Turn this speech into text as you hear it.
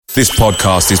This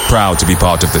podcast is proud to be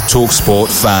part of the TalkSport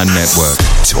Fan Network.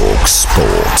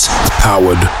 TalkSport.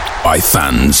 Powered by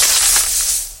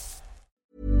fans.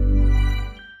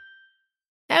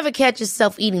 Ever catch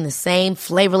yourself eating the same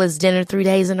flavorless dinner 3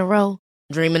 days in a row?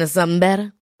 Dreaming of something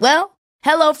better? Well,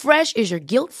 HelloFresh is your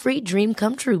guilt-free dream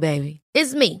come true, baby.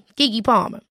 It's me, Keke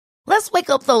Palmer. Let's wake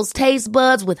up those taste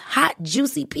buds with hot,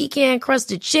 juicy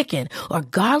pecan-crusted chicken or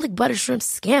garlic butter shrimp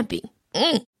scampi.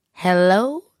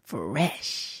 Hello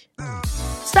Fresh.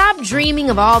 Stop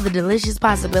dreaming of all the delicious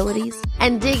possibilities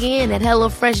and dig in at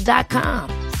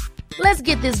HelloFresh.com. Let's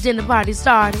get this dinner party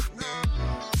started.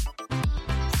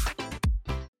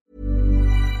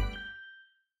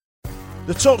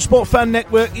 The TalkSport Fan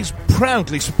Network is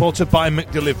proudly supported by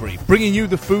McDelivery, bringing you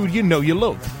the food you know you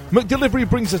love. McDelivery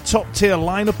brings a top-tier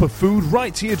lineup of food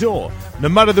right to your door. No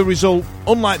matter the result,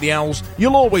 unlike the Owls,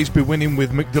 you'll always be winning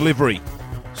with McDelivery.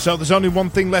 So there's only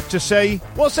one thing left to say,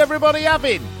 what's everybody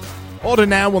having? Order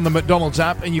now on the McDonald's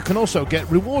app, and you can also get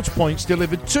rewards points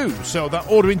delivered too, so that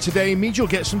ordering today means you'll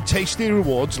get some tasty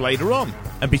rewards later on.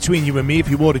 And between you and me, if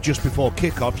you order just before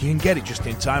kick-off, you can get it just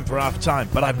in time for half-time,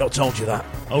 but I've not told you that.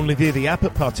 Only via the app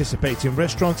at participating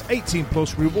restaurants,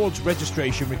 18+, rewards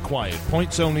registration required.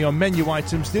 Points only on menu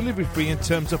items, delivery free and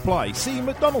terms apply. See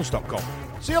mcdonalds.com.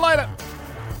 See you later.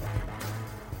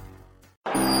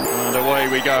 And away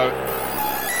we go.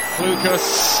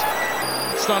 Lucas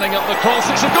standing up the cross.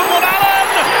 It's a good one, Allen!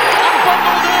 And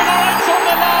bundled in, Allen's on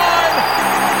the line!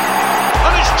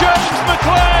 And it's James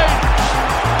McLean!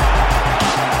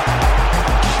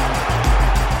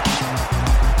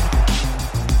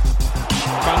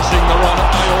 Fancying the run at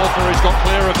Iorfa, he's got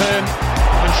clear of him.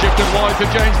 And shifted wide to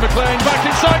James McLean. Back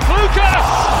inside Lucas!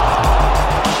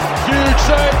 Huge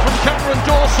save from Cameron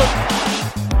Dawson.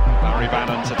 Barry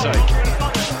Bannon to take.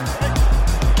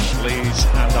 Lees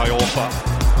and Iorfa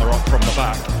are up from the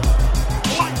back.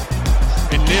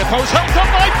 In near post, helped up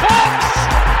by Fox!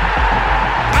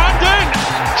 And in!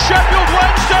 Sheffield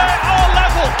Wednesday are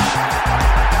level!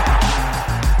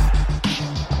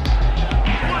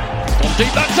 Gone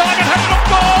deep that time and headed up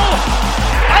goal!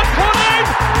 And put in!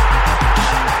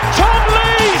 Tom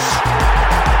Lees!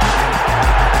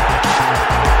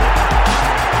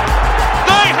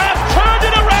 They have turned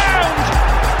it around!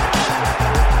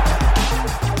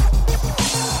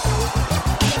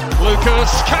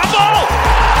 Lucas Campbell!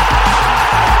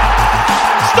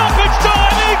 Stoppage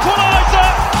time,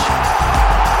 equaliser!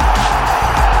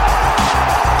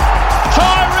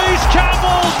 Tyrese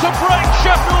Campbell to break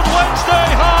Sheffield Wednesday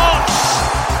hearts!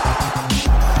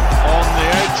 On the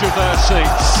edge of their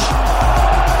seats.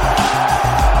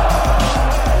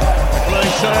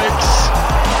 McLean takes.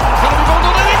 Can be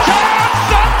bundled in, he can!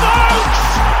 Sam Vokes!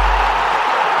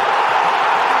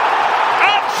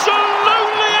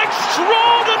 Absolutely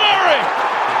extraordinary!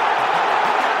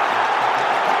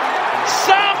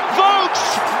 Sam Vokes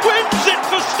wins it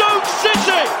for Stoke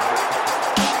City!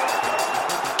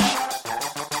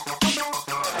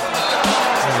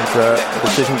 The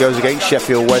decision goes against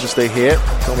Sheffield Wednesday here.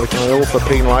 Dominic Iorfa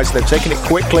penalised. They've taken it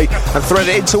quickly and threaded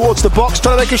it in towards the box,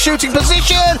 trying to make a shooting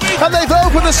position, and they've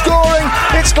opened the scoring.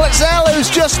 It's Glatzel who's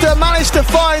just managed to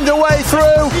find a way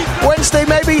through. Wednesday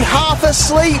maybe half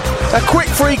asleep. A quick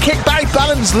free kick. Barry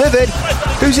Bannon's livid.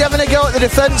 Who's he having a go at the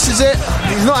defence? Is it?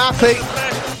 He's not happy.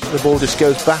 The ball just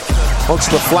goes back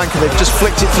onto the flank, and they've just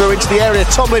flicked it through into the area.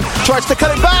 Tomlin tries to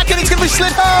cut it back, and it's going to be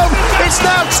slid home. It's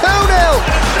now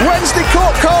 2-0. Wednesday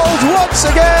caught cold once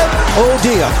again. Oh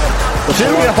dear.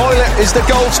 Junior Hoylett is the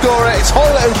goal scorer. It's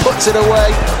Hoylett who puts it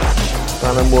away.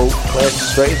 Bannon will play it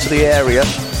straight into the area.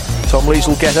 Tom Lees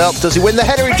will get up. Does he win the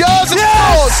header? He does! And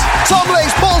scores! Tom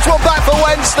Lees pulls one back for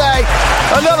Wednesday.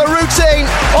 Another routine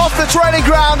off the training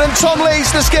ground, and Tom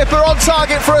Lees, the skipper, on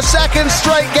target for a second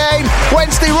straight game.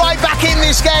 Wednesday right back in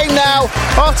this game now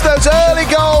after those early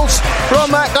goals from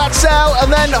Glatzel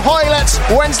and then Hoylett.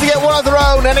 Wednesday get one of their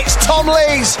own, and it's Tom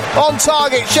Lees on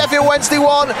target. Sheffield Wednesday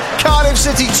 1, Cardiff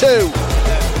City 2.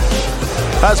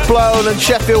 Has blown, and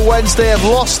Sheffield Wednesday have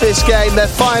lost this game, their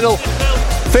final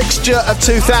fixture of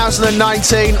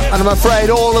 2019, and I'm afraid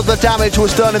all of the damage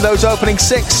was done in those opening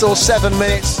 6 or 7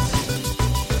 minutes.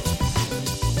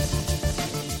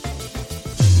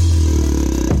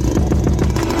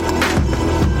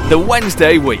 The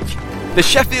Wednesday Week, the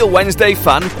Sheffield Wednesday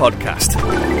Fan Podcast.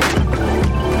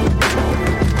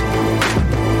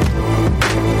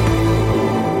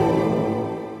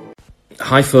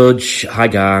 Hi Fudge, hi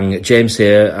gang, James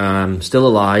here, still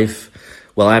alive.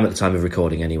 Well, I am at the time of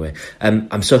recording anyway.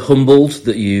 I'm so humbled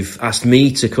that you've asked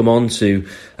me to come on to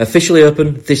officially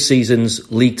open this season's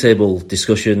league table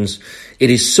discussions. It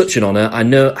is such an honour. I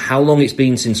know how long it's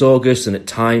been since August, and at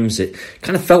times it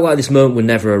kind of felt like this moment would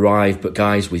never arrive, but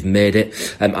guys, we've made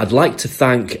it. I'd like to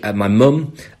thank my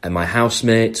mum and my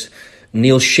housemate,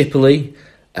 Neil Shipley,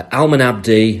 Alman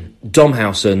Abdi, Dom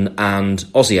Howson and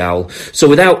Aussie Owl. So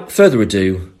without further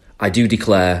ado, I do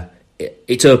declare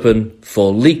it's open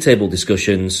for league table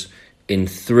discussions in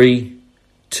 3,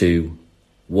 2,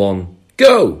 1,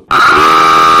 go!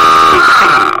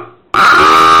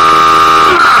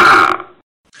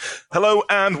 Hello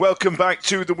and welcome back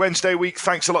to the Wednesday week.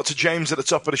 Thanks a lot to James at the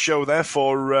top of the show there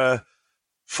for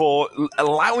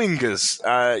allowing us.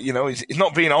 He's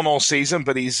not been on all season,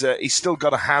 but he's still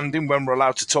got a hand in when we're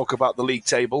allowed to talk about the league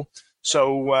table.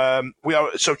 So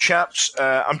chaps.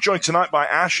 I'm joined tonight by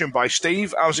Ash and by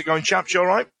Steve. How's it going, chaps? You all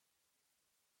right?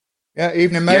 Yeah,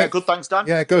 evening, mate. Yeah, good. Thanks, Dan.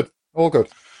 Yeah, good. All good.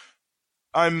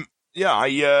 I'm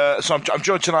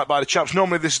joined tonight by the chaps.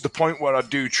 Normally this is the point where I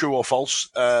do true or false,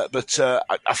 but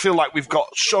I feel like we've got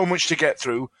so much to get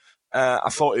through. I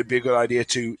thought it'd be a good idea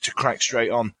to crack straight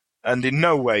on, and in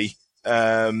no way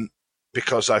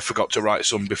because I forgot to write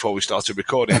some before we started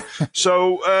recording.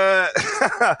 So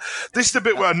this is the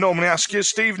bit where I normally ask you,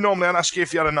 Steve. Normally I'd ask you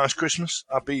if you had a nice Christmas.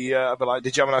 I'd be like,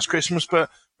 did you have a nice Christmas? But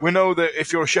we know that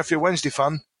if you're a Sheffield Wednesday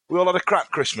fan, we all had a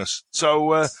crap Christmas.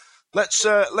 So let's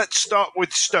start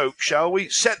with Stoke, shall we?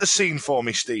 Set the scene for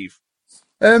me, Steve.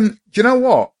 Do you know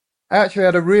what? I actually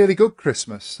had a really good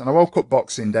Christmas, and I woke up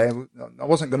Boxing Day. I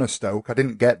wasn't going to Stoke. I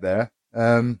didn't get there.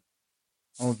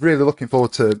 I was really looking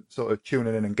forward to sort of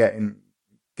tuning in and getting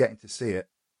to see it.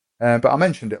 But I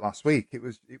mentioned it last week. It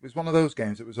was one of those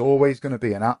games that was always going to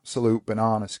be an absolute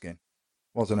banana skin,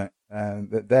 wasn't it?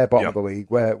 They're bottom of the league.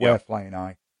 We're flying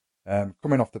high.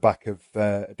 Coming off the back of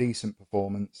a decent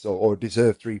performance or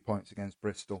deserved 3 points against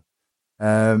Bristol.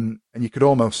 And you could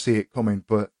almost see it coming,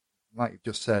 but like you've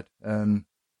just said,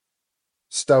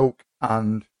 Stoke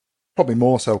and probably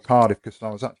more so Cardiff, because I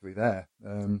was actually there,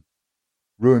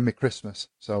 ruined me Christmas.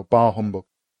 So bar humbug.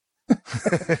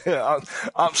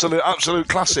 absolute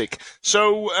classic.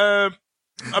 So,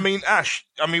 Ash,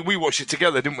 we watched it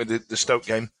together, didn't we, the Stoke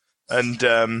game? And,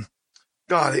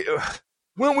 God,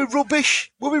 weren't we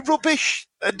rubbish? Were we rubbish?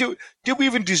 Did we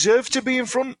even deserve to be in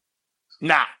front?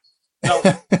 Nah. No.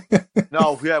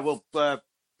 No, yeah, well,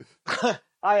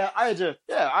 I had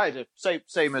a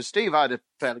same as Steve. I had a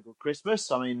fairly good Christmas.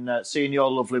 Seeing your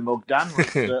lovely mug, Dan,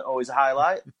 was always a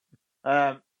highlight.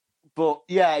 But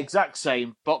yeah, exact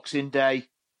same. Boxing Day,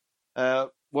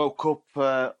 woke up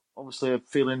obviously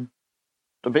feeling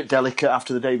a bit delicate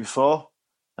after the day before,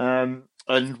 and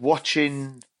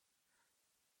watching.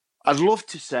 I'd love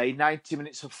to say 90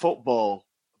 minutes of football,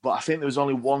 but I think there was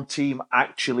only one team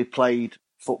actually played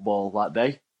football that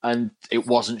day, and it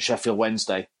wasn't Sheffield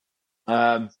Wednesday.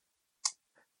 The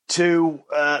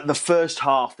first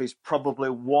half is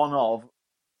probably one of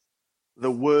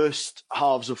the worst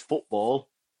halves of football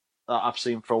that I've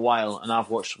seen for a while, and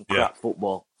I've watched some crap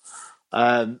football.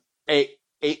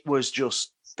 It was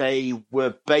just, they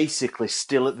were basically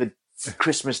still at the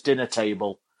Christmas dinner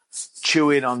table,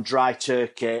 chewing on dry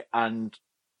turkey and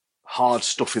hard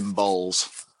stuffing bowls.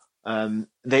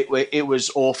 It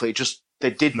was awful. They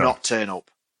did not turn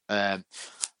up.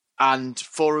 And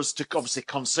for us to obviously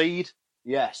concede,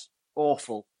 yes,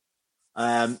 awful.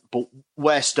 But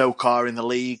where Stoke are in the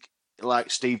league,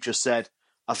 like Steve just said,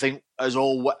 I think as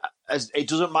it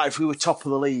doesn't matter if we were top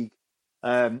of the league.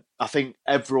 I think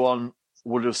everyone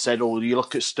would have said, "Oh, you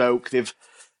look at Stoke; they've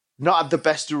not had the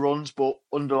best of runs, but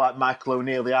under like Michael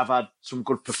O'Neill, they have had some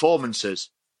good performances."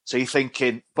 So you're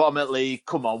thinking, bottom of the league,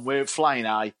 come on, we're flying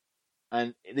high,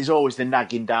 and there's always the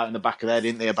nagging doubt in the back of their head,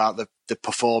 isn't they, about the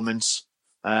performance?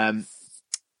 And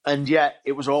yeah,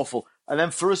 it was awful. And then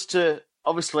for us to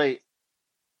obviously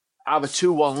have a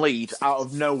 2-1 lead out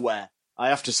of nowhere, I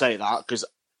have to say that, because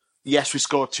yes, we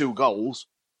scored 2 goals,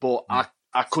 but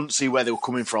I couldn't see where they were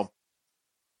coming from.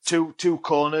 Two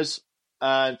corners,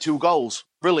 2 goals,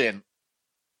 brilliant.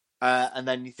 And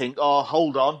then you think, oh,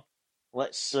 hold on,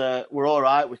 we're all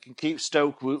right. We can keep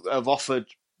Stoke. We have offered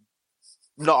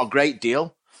not a great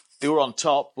deal. They were on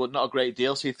top, but not a great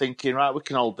deal. So you're thinking, right, we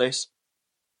can hold this.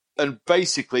 And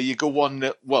basically, you go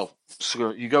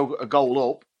you go a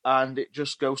goal up, and it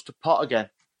just goes to pot again.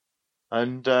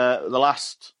 And the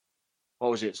last,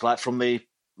 what was it? It's like from the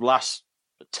last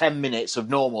 10 minutes of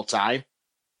normal time,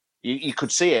 you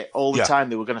could see it all the time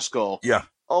they were going to score. Yeah.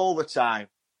 All the time.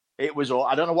 It was all,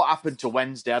 I don't know what happened to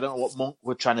Wednesday. I don't know what Monk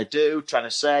were trying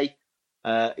to say.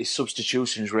 His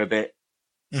substitutions were a bit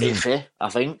iffy, I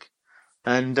think.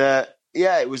 And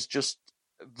it was just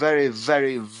very,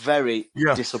 very, very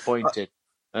disappointing.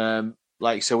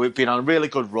 So we've been on a really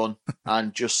good run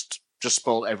and just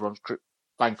spoiled everyone's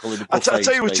bank holiday buffets. I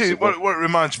tell you what it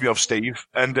reminds me of, Steve,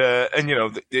 and you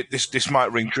know, this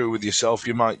might ring true with yourself.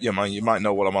 You might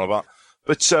know what I'm on about.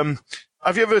 But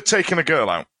have you ever taken a girl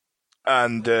out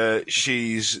and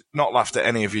she's not laughed at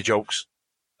any of your jokes?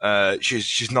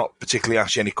 She's not particularly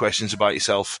asked you any questions about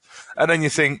yourself, and then you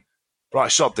think,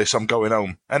 right, sod this, I'm going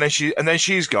home, and then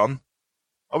she's gone.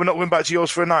 Are we not going back to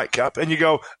yours for a nightcap? And you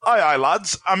go, aye,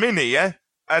 lads, I'm in here,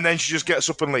 and then she just gets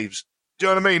up and leaves. Do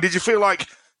you know what I mean? Did you feel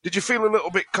a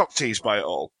little bit cock-teased by it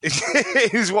all?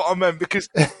 Is what I meant, because...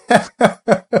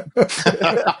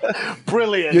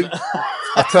 Brilliant.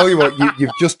 I tell you what,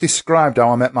 you've just described how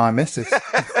I met my missus.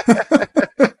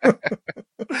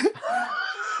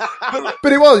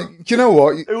 But it was, do you know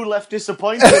what? Who left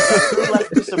disappointed? But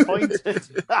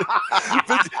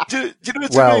do you know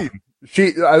what I mean?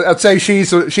 I'd say she's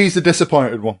the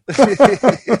disappointed one. But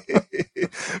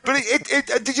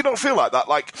did you not feel like that?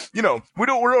 Like, you know, we're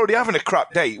already having a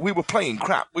crap day. We were playing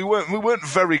crap. We weren't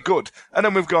very good. And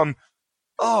then we've gone,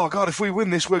 oh God, if we win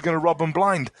this, we're going to rob them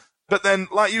blind. But then,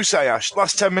 like you say, Ash,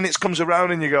 last 10 minutes comes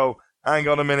around and you go, hang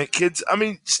on a minute, kids. I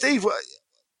mean, Steve, what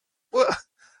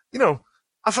you know,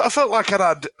 I felt like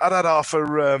I'd had half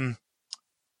a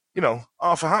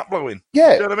hat blowing.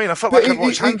 Yeah. You know what I mean? I felt like I'd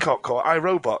watched Hancock or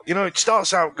iRobot. You know, it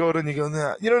starts out good and you go,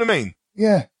 nah. You know what I mean?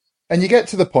 Yeah. And you get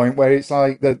to the point where it's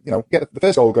like, the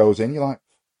first goal goes in, you're like,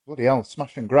 bloody hell,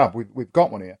 smash and grab, we've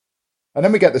got one here. And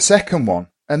then we get the second one.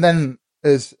 And then,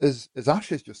 as Ash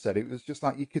has just said, it was just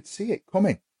like you could see it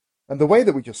coming. And the way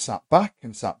that we just sat back,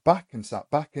 and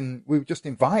we were just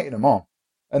inviting them on.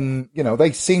 And, you know,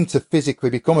 they seemed to physically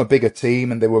become a bigger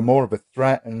team and they were more of a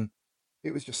threat. And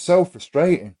it was just so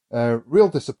frustrating. Real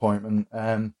disappointment.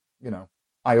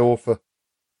 Iorfa,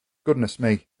 goodness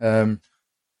me. Yeah.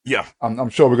 I'm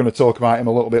sure we're going to talk about him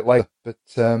a little bit later. But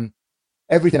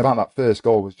everything about that first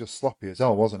goal was just sloppy as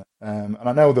hell, wasn't it? And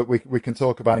I know that we can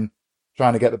talk about him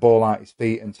trying to get the ball out his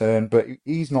feet and turn, but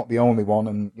he's not the only one.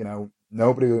 And, you know,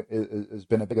 nobody has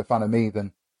been a bigger fan of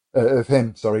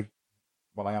him. Sorry.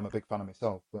 Well, I am a big fan of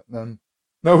myself, but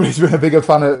nobody's been a bigger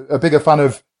fan of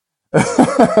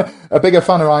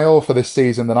Iorfa this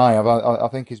season than I have. I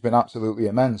think he's been absolutely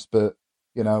immense, but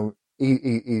you know,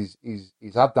 he's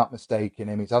had that mistake in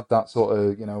him. He's had that sort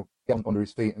of, you know, get under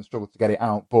his feet and struggle to get it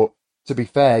out. But to be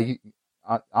fair,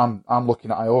 I'm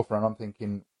looking at Iorfa and I'm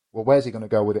thinking, well, where's he going to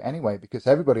go with it anyway? Because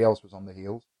everybody else was on the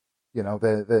heels. You know,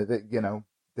 there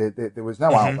was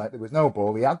no outlet, there was no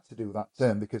ball. He had to do that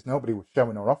turn because nobody was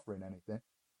showing or offering anything.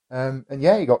 And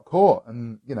yeah, he got caught,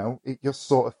 and you know, it just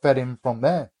sort of fed him from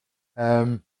there.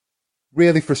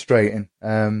 Really frustrating.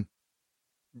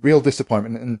 Real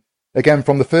disappointment. And again,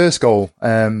 from the first goal,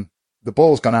 the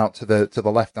ball's gone out to the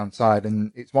left hand side,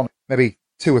 and it's one maybe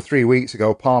 2 or 3 weeks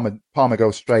ago. Palmer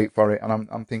goes straight for it, and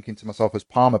I'm thinking to myself, has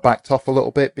Palmer backed off a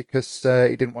little bit because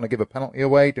he didn't want to give a penalty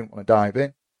away, didn't want to dive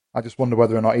in? I just wonder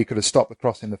whether or not he could have stopped the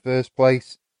cross in the first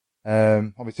place.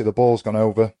 Obviously, the ball's gone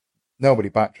over. Nobody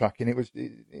backtracking. It was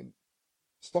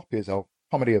sloppy as hell.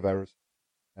 Comedy of errors.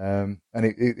 And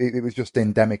it was just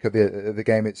endemic of the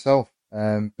game itself.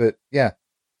 But yeah.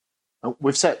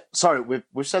 We've said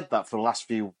that for the last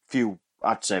few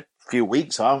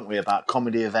weeks, haven't we, about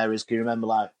comedy of errors? Can you remember,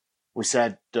 like, we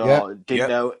said, Keystone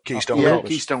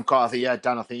Cop.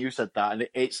 Dan, I think you said that. And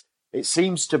it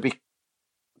seems to be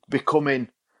becoming...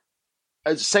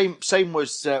 Same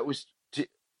was to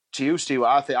you, Steve.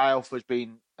 I think Iorfa's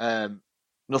been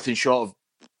nothing short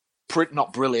of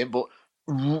not brilliant, but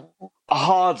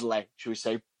hardly, should we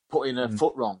say, putting a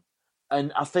foot wrong.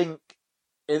 And I think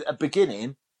at the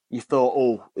beginning you thought,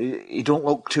 oh, he don't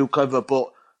look too clever,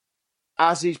 but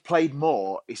as he's played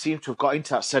more, he seems to have got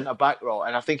into that centre back role,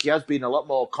 and I think he has been a lot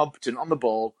more competent on the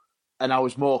ball, and I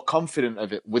was more confident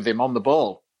of it with him on the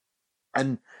ball.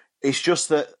 And it's just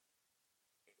that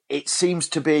it seems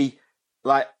to be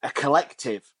like a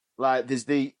collective. Like there's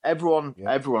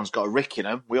everyone's got a rick in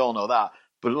them. We all know that.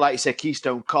 But like you say,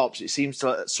 Keystone Cops, it seems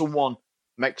that someone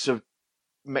makes a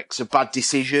bad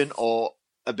decision or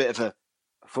a bit of a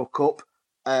fuck up,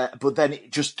 but then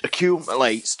it just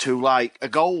accumulates to like a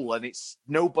goal, and it's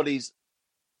nobody's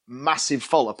massive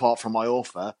fault apart from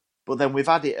Iorfa. But then we've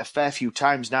had it a fair few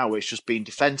times now where it's just been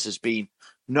defence has been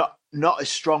not as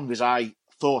strong as I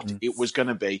thought it was going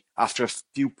to be after a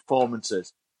few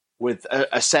performances with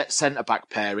a set centre-back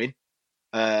pairing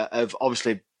of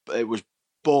obviously it was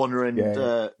Borna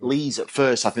and Lees at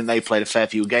first. I think they played a fair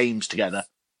few games together.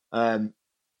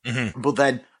 But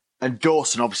then And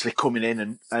Dawson obviously coming in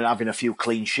and having a few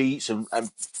clean sheets and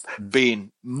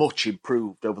being much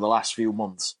improved over the last few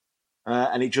months.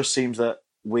 And it just seems that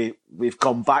we've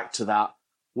gone back to that.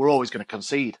 We're always going to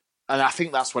concede. And I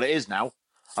think that's what it is now.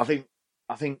 I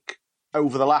think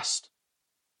over the last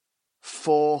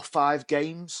 4-5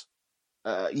 games,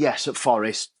 yes, at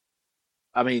Forest,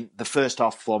 I mean, the first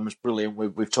half form was brilliant.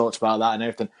 We've talked about that and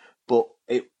everything. But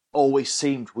it always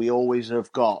seemed we always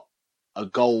have got a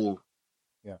goal.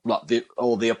 Yeah. Like the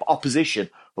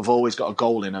opposition have always got a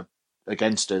goal in them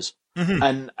against us,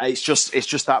 and it's just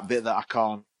that bit that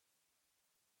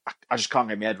I just can't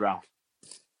get my head around.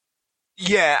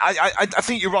 Yeah, I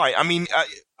think you're right. I mean,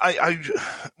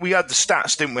 we had the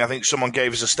stats, didn't we? I think someone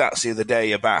gave us the stats the other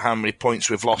day about how many points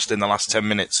we've lost in the last 10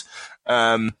 minutes.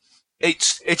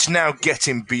 It's now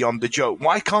getting beyond the joke.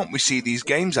 Why can't we see these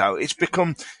games out? It's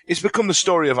become the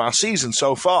story of our season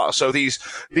so far. So these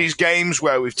games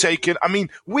where we've taken, I mean,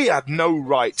 we had no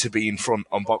right to be in front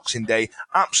on Boxing Day.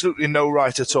 Absolutely no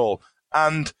right at all.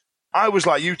 And I was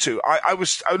like you two. I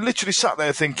literally sat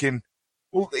there thinking,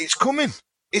 well, it's coming.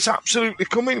 It's absolutely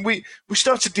coming. We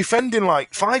started defending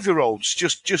like 5-year-olds.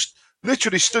 Just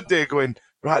literally stood there going,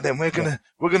 right then, we're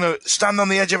gonna stand on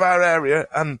the edge of our area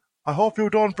and I hope you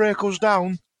don't break us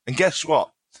down. And guess what?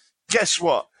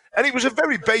 And it was a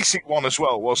very basic one as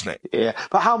well, wasn't it? Yeah.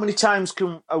 But how many times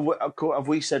have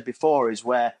we said before is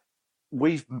where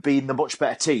we've been the much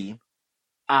better team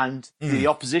and the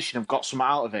opposition have got something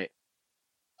out of it?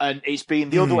 And it's been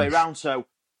the other way around. So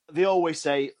they always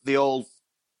say they all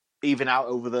even out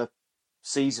over the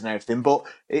season and everything, but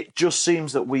it just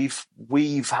seems that we've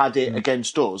had it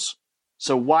against us.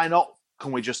 So why not?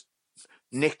 Can we just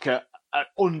nick an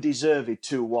undeserved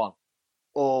 2-1?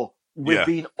 Or we've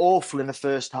been awful in the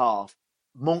first half.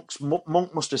 Monk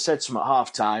must have said something at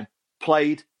half time,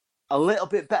 played a little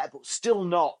bit better, but still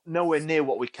not nowhere near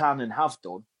what we can and have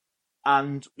done.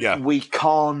 And we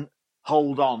can't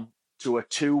hold on to a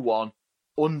 2-1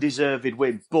 undeserved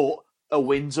win, but a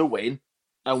win's a win,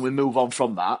 and we move on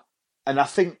from that. And I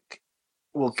think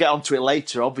we'll get onto it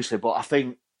later, obviously, but I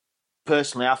think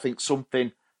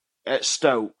something at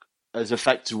Stoke has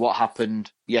affected what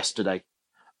happened yesterday.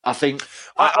 I think...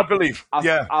 I believe,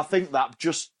 I think that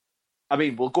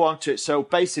we'll go on to it. So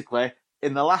basically,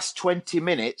 in the last 20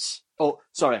 minutes... the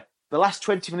last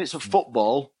 20 minutes of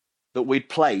football that we'd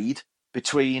played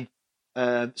between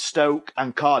Stoke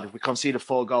and Cardiff, we conceded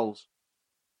 4 goals.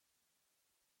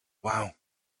 Wow.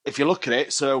 If you look at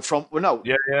it, so from... Well, no.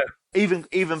 Yeah. Even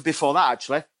before that,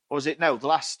 actually. Or was it? No, the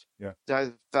last... Yeah.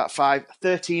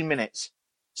 13 minutes.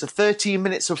 So 13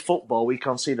 minutes of football, we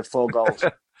conceded 4 goals.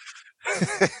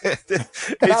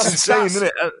 It's insane, isn't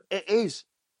it? It is.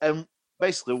 And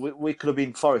basically, we could have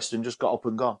been Forest and just got up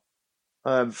and gone.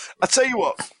 I tell you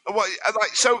what.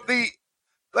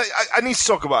 I need to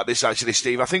talk about this, actually,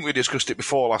 Steve. I think we discussed it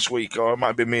before last week, or it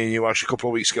might be me and you, actually, a couple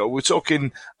of weeks ago. We're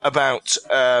talking about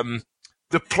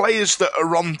the players that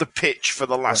are on the pitch for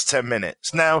the last 10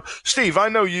 minutes. Now, Steve, I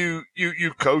know you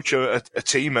coach a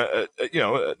team at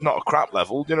not a crap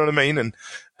level, you know what I mean?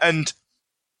 And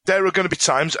there are going to be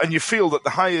times, and you feel that the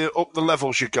higher up the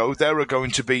levels you go, there are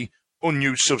going to be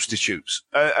unused substitutes.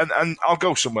 And I'll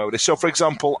go somewhere with this. So, for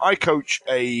example, I coach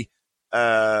a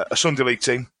Sunday League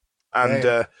team,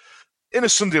 and in a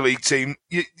Sunday League team,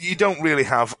 you don't really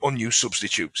have unused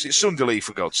substitutes. It's Sunday League,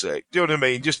 for God's sake. Do you know what I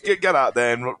mean? Just get out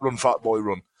there and run, fat boy,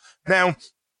 run. Now,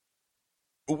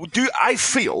 I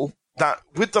feel that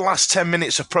with the last 10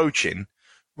 minutes approaching,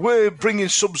 we're bringing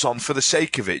subs on for the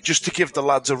sake of it, just to give the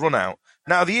lads a run out.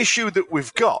 Now, the issue that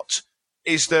we've got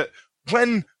is that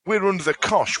when we're under the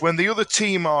cosh, when the other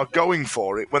team are going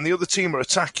for it, when the other team are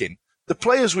attacking, the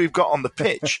players we've got on the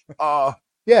pitch are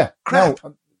crap.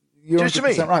 No, you're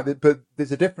 100% right, but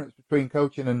there's a difference between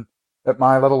coaching and at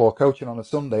my level or coaching on a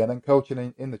Sunday and then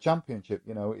coaching in the Championship.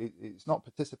 You know, it's not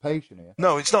participation here.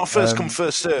 No, it's not first come,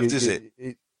 first served, is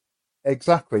it?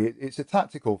 Exactly. It's a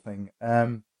tactical thing.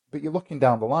 But you're looking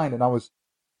down the line, and I was,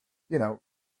 I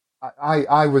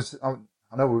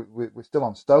know we're still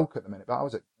on Stoke at the minute, but I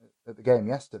was at the game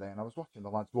yesterday and I was watching the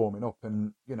lads warming up,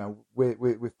 and,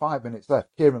 with 5 minutes left,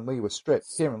 Kieran Lee was stripped.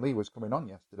 Kieran Lee was coming on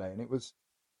yesterday, and it was,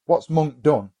 what's Monk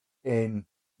done in,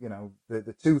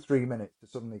 the 2-3 minutes to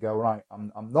suddenly go, right,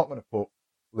 I'm not going to put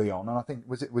Lee on. And I think,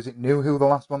 was it New the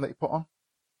last one that he put on?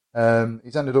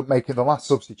 He's ended up making the last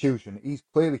substitution. He's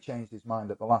clearly changed his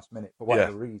mind at the last minute for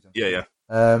whatever reason. Yeah.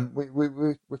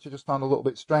 Which I just found a little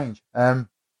bit strange. The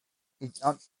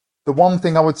one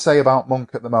thing I would say about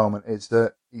Monk at the moment is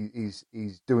that he's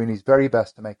doing his very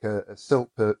best to make a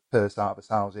silk purse out of his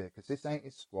house here, because this ain't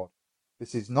his squad.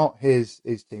 This is not his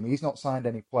team. He's not signed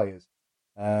any players,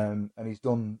 and he's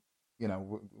done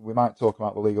we might talk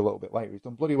about the league a little bit later. He's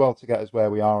done bloody well to get us where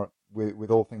we are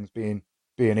with all things being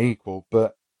equal.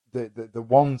 But the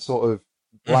one sort of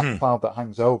black cloud that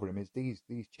hangs over him is these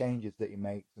changes that he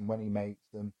makes, and when he makes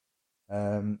them,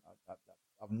 I've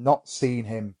not seen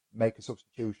him make a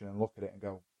substitution and look at it and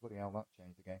go, bloody hell, that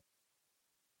changed the game.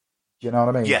 Do you know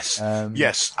what I mean? Yes.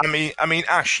 Yes. I mean,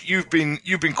 Ash, you've been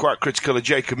quite critical of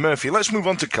Jacob Murphy. Let's move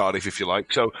on to Cardiff, if you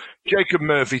like. So Jacob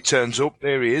Murphy turns up.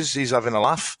 There he is. He's having a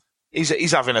laugh.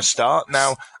 He's having a start.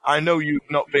 Now, I know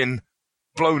you've not been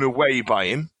blown away by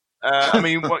him. I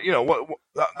mean,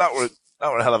 that were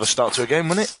a hell of a start to a game,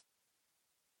 wasn't it?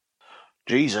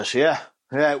 Jesus, yeah,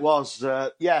 it was.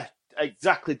 Yeah,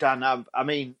 exactly, Dan. I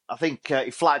mean, I think he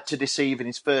flattered to deceive in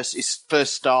his first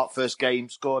game,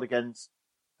 scored against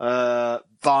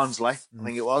Barnsley, I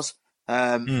think it was.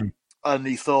 And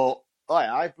he thought, oh,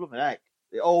 yeah, I blooming heck.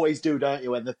 They always do, don't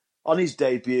you? When on his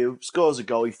debut, scores a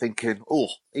goal, you're thinking, oh,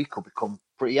 he could become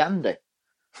pretty handy.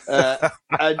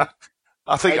 And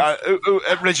I think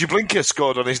Reggie Blinker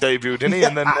scored on his debut, didn't he?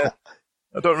 And then I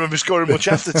don't remember scoring much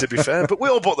after, to be fair. But we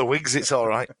all bought the wigs. It's all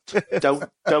right. Don't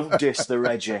diss the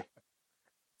Reggie.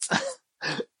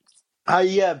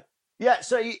 And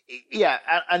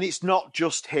it's not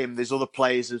just him. There's other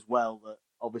players as well that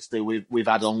obviously we've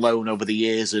had on loan over the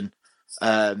years and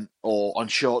or on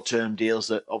short-term deals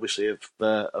that obviously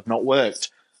have not worked.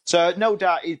 So no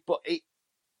doubt,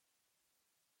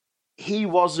 he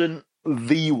wasn't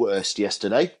the worst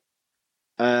yesterday.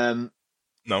 No.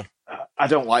 I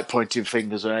don't like pointing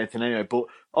fingers or anything anyway, but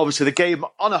obviously the game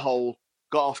on a whole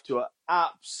got off to an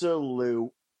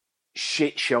absolute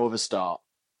shit show of a start.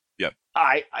 Yep.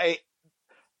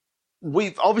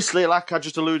 We've obviously, like I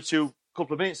just alluded to a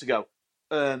couple of minutes ago,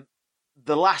 the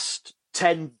last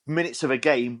 10 minutes of a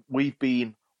game, we've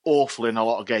been awful in a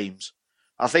lot of games.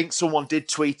 I think someone did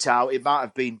tweet out, it might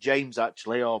have been James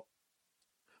actually, or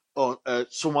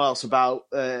someone else, about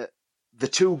the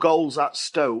 2 goals at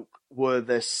Stoke were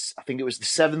I think it was the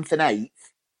 7th and 8th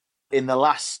in the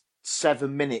last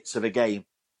 7 minutes of a game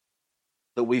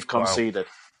that we've conceded.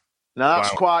 Wow. Now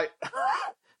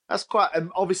that's quite,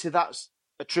 and obviously that's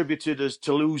attributed as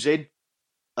to losing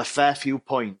a fair few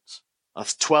points.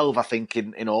 That's 12, I think,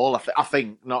 in all. I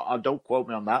think, not. Don't quote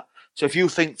me on that. So if you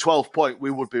think 12 points,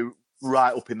 we would be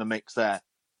right up in the mix there.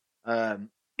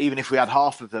 Even if we had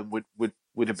half of them, would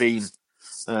have been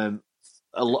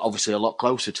obviously a lot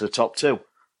closer to the top 2.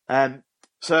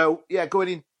 So yeah,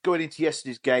 going into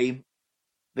yesterday's game,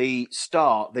 the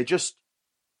start, I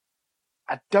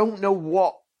don't know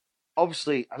what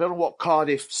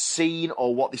Cardiff's seen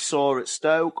or what they saw at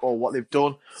Stoke or what they've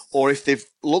done, or if they've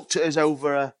looked at us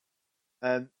over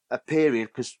a period,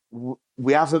 because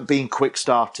we haven't been quick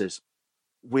starters.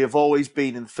 We have always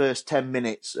been in the first 10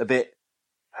 minutes a bit,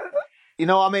 you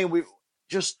know what I mean? We've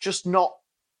just not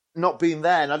been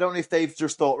there. And I don't know if they've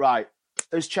just thought, right,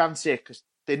 there's a chance here, because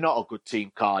they're not a good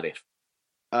team, Cardiff.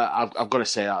 I've got to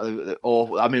say that.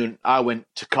 Or, I mean, I went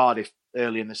to Cardiff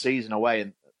early in the season away,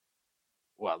 and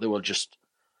well, they were just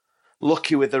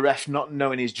lucky with the ref not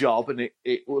knowing his job, and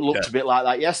it looked a bit like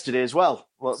that yesterday as well.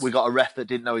 We got a ref that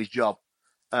didn't know his job.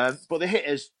 But the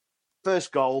hitters,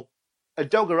 first goal, and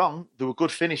don't get wrong, they were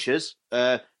good finishers.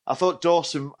 I thought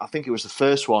Dawson, I think it was the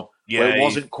first one, where it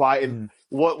wasn't quite in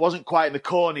the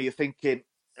corner. You're thinking,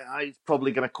 he's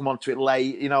probably going to come onto it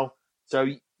late, you know. So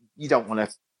you don't want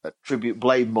to attribute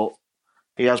blame, but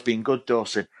he has been good,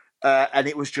 Dawson. And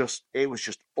it was just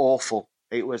awful.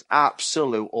 It was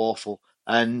absolute awful,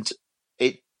 and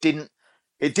it didn't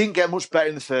get much better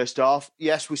in the first half.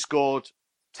 Yes, we scored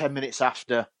 10 minutes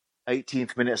after,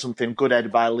 18th minute or something, good header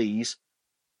by Lees.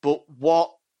 But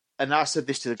and I said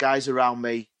this to the guys around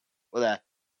me,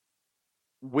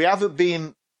 we haven't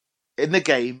been in the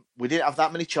game. We didn't have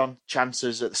that many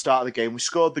chances at the start of the game. We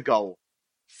scored the goal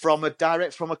from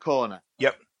a corner.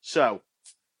 Yep. So,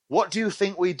 what do you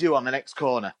think we do on the next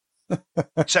corner?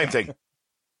 Same thing.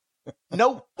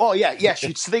 No. Oh, yeah. Yes,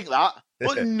 you'd think that.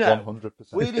 But no. 100%.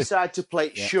 We decided to play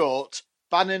it short,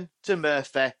 Bannon to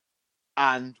Murphy,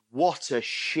 and what a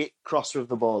shit crosser of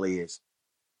the ball he is.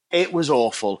 It was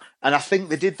awful. And I think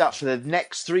they did that for the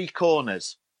next 3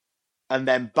 corners. And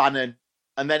then Bannon,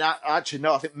 and then I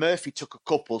think Murphy took a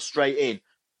couple straight in,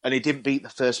 and he didn't beat the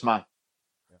first man.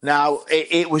 Yeah. Now,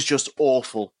 it was just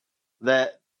awful.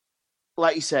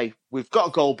 Like you say, we've got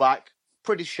a goal back,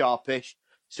 pretty sharpish.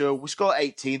 So we scored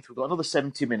 18th. We've got another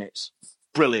 70 minutes.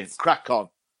 Brilliant. Crack on.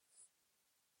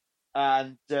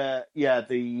 And, don't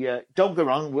get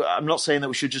wrong. I'm not saying that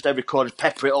we should just every corner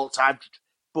pepper it all the time.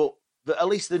 But at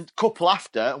least the couple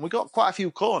after, and we got quite a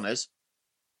few corners.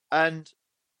 And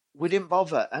we didn't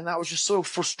bother, and that was just so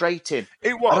frustrating.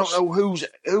 It was. I don't know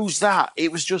who's that.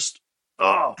 It was just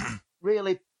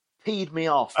really peed me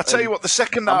off. I tell you what, the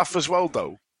second half as well,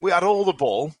 though, we had all the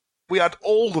ball.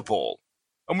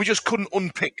 And we just couldn't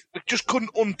unpick. We just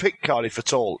couldn't unpick Cardiff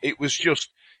at all. It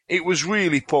was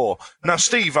really poor. Now,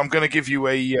 Steve, I'm going to give you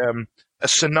a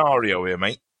scenario here,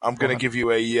 mate. I'm going to give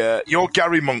you you're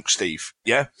Gary Monk, Steve.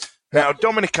 Yeah. Now,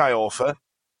 Dominic Iorfa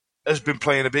has been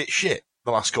playing a bit shit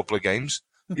the last couple of games.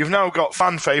 You've now got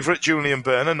fan favourite Julian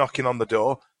Burner knocking on the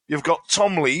door. You've got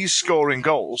Tom Lees scoring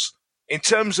goals. In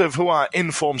terms of who our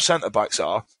informed centre-backs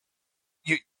are,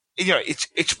 you know,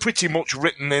 it's pretty much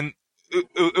written in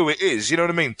who it is. You know what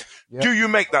I mean? Yeah. Do you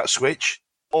make that switch,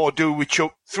 or do we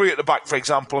chuck 3 at the back, for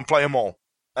example, and play them all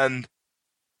and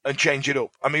change it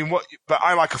up? I mean, but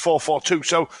I like a 4-4-2.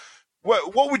 So,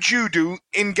 what would you do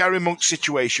in Gary Monk's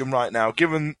situation right now,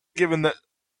 given that?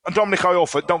 And Dominic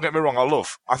Iorfa, don't get me wrong,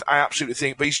 I absolutely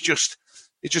think, but he's just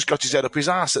got his head up his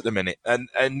arse at the minute, and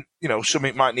you know,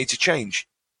 something might need to change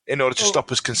in order to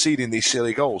stop us conceding these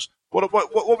silly goals. What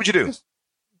would you do?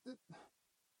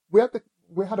 We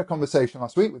had a conversation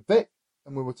last week with Vic,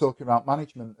 and we were talking about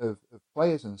management of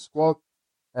players and squad,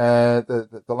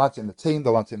 the lads in the team,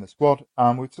 the lads in the squad,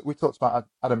 and we talked about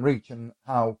Adam Reach and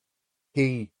how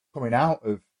he, coming out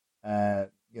of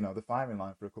the firing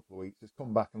line for a couple of weeks, has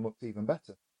come back and looked even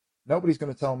better. Nobody's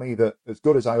going to tell me that as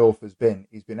good as Iorfa's been,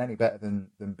 he's been any better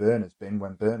than Burner's been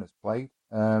when Burner's played.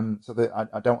 So that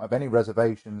I don't have any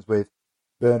reservations with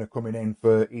Burner coming in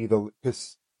for either,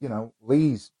 because, you know,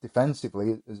 Lees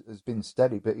defensively has been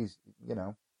steady, but he's, you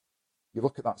know, you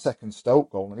look at that second Stoke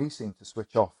goal and he seemed to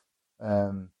switch off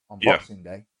on Boxing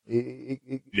Day.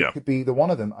 It could be either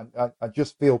one of them. I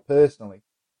just feel personally,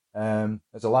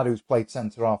 as a lad who's played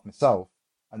centre half myself,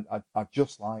 and I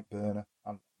just like Burner.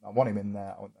 I want him in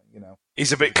there. You know,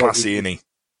 he's a bit classy, isn't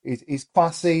he? He's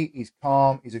classy. He's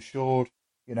calm. He's assured.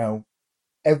 You know,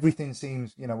 everything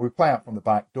seems. You know, we play out from the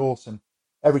back. Dawson.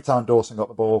 Every time Dawson got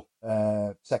the ball,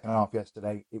 second half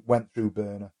yesterday, it went through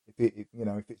Burner. If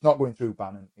it's not going through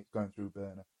Bannon, it's going through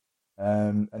Burner.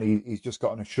 And he's just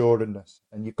got an assuredness,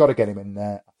 and you've got to get him in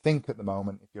there. I think at the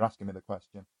moment, if you're asking me the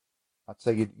question, I'd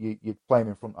say you'd play him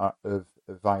in front of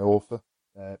Iorfa.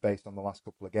 Based on the last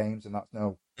couple of games, and that's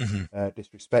no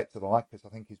disrespect to the lad, because I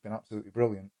think he's been absolutely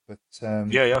brilliant. But I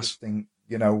just think,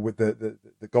 you know, with the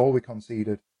goal we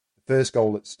conceded, the first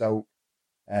goal at Stoke,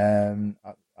 I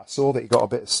saw that he got a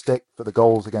bit of stick for the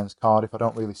goals against Cardiff. I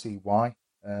don't really see why.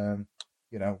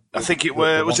 You know, I think it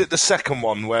was it the second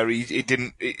one where he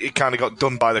kind of got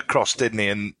done by the cross, didn't he,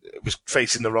 and was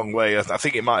facing the wrong way. I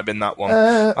think it might have been that one.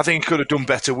 I think he could have done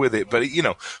better with it, but you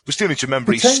know, we still need to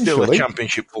remember he's still a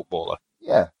championship footballer.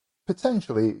 Yeah,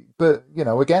 potentially, but you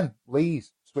know, again,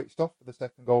 Lees switched off for the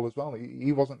second goal as well.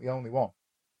 He wasn't the only one.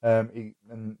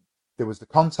 And there was the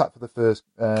contact for the first,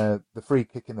 the free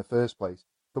kick in the first place.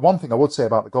 The one thing I would say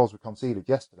about the goals we conceded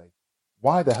yesterday: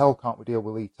 why the hell can't we deal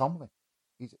with Lee Tomlin?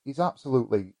 He's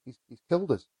absolutely he's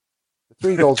killed us. The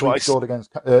 3 goals we've scored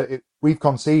against we've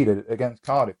conceded against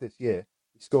Cardiff this year.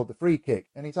 He scored the free kick,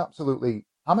 and he's absolutely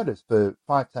hammered us for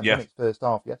 5-10 minutes first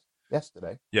half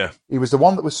yesterday. Yeah, he was the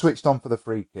one that was switched on for the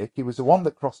free kick. He was the one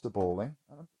that crossed the ball in.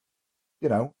 You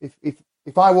know, if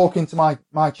I walk into my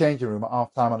changing room at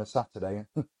half time on a Saturday,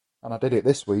 and I did it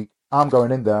this week, I'm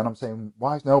going in there and I'm saying,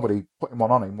 why is nobody putting one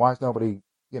on him? Why is nobody,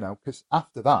 you know? Because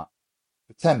after that,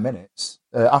 for 10 minutes,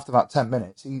 he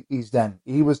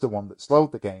was the one that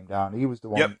slowed the game down. He was the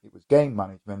one. It was game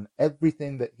management.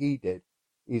 Everything that he did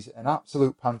is an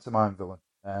absolute pantomime villain,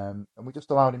 and we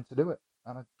just allowed him to do it.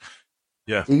 And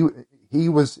he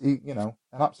was an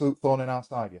absolute thorn in our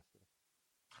side yesterday.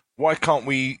 Why can't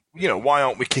we? You know, why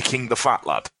aren't we kicking the fat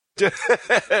lad?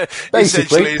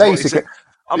 Basically.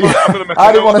 I'm gonna make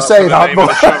I didn't want to say that,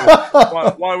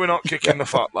 but why are we not kicking the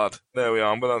fat lad? There we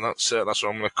are. But that's what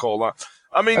I'm going to call that.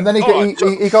 I mean, and then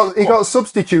he got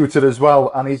substituted as well,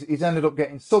 and he's ended up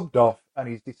getting subbed off, and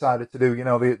he's decided to do, you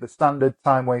know, the standard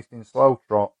time wasting slow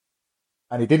trot,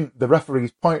 and he didn't. The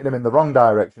referee's pointed him in the wrong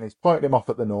direction. He's pointed him off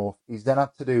at the north. He's then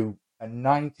had to do a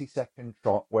 90-second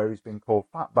trot where he's been called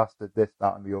fat bastard, this,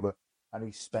 that, and the other, and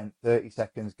he spent 30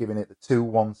 seconds giving it the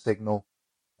 2-1 signal.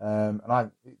 And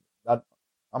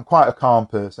I'm quite a calm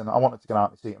person. I wanted to get out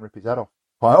of my seat and rip his head off,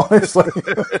 quite honestly.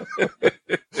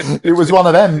 It was one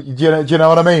of them. Do you know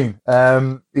what I mean?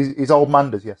 His old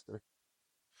man does yesterday.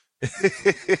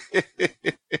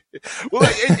 Well,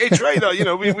 it's right. You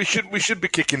know, we should be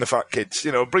kicking the fat kids.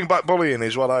 You know, bring back bullying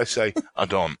is what I say. I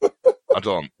don't.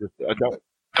 Don't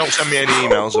send me any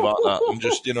emails about that. I'm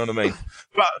just, you know what I mean.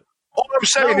 But all I'm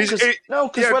saying because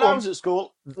when I was at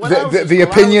school, The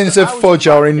opinions of Fudge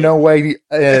are in no way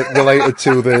related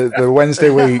to the Wednesday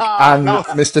week and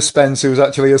Mr. Spence, who's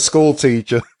actually a school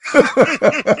teacher.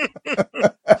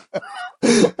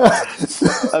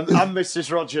 and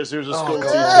Mrs. Rogers, who's a school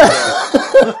teacher.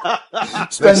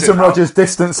 Spence and Rogers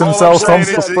distance themselves from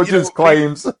Fudge's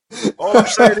claims. All I'm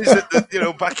saying is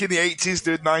that, back in the 80s,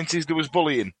 the 90s, there was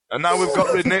bullying. And now we've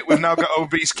got rid of it, we've now got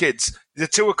obese kids. The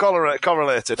two are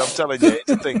correlated, I'm telling you,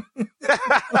 it's a thing.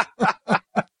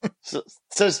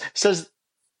 Says,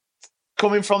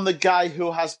 coming from the guy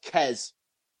who has Kez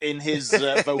in his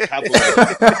vocabulary.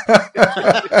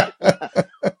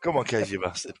 Come on, Kez, you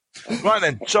bastard. Right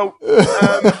then, so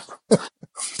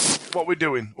what we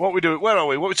doing? Where are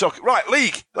we? What are we talking? Right,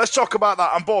 league. Let's talk about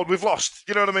that. I'm bored. We've lost.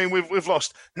 You know what I mean? We've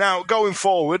lost. Now, going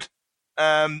forward,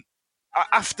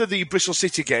 after the Bristol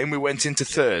City game, we went into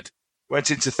third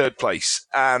place.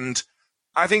 And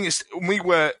I think we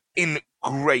were in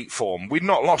great form. We'd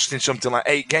not lost in something like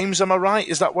 8 games, am I right?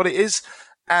 Is that what it is?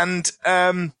 And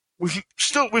we've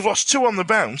lost 2 on the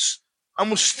bounce, and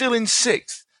we're still in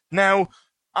 6th. Now,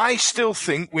 I still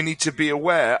think we need to be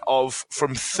aware of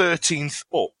from 13th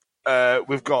up.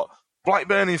 We've got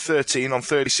Blackburn in 13 on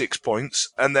 36 points,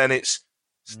 and then it's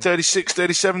 36,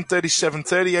 37, 37,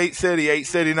 38, 38,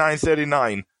 39,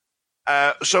 39.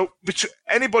 So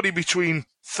anybody between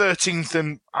 13th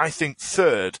and, I think,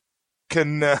 3rd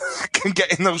can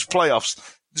get in those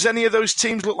playoffs. Does any of those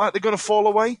teams look like they're going to fall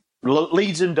away?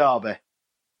 Leeds and Derby.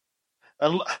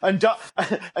 And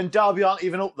Derby aren't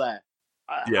even up there.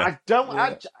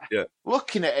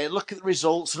 Looking at it, look at the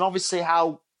results, and obviously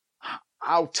how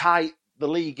tight the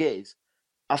league is.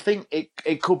 I think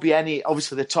it could be any.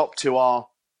 Obviously, the top 2 are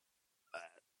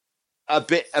a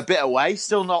bit away,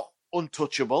 still not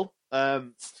untouchable.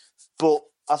 But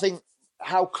I think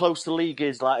how close the league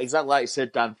is, like exactly like you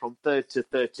said, Dan, from 3rd to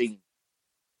 13th.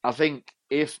 I think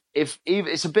if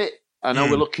even it's a bit. I know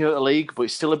we're looking at the league, but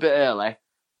it's still a bit early.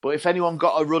 But if anyone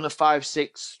got a run of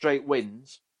 5-6 straight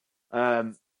wins,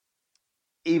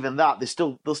 even that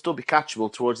they'll still be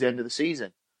catchable towards the end of the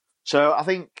season. So I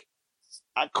think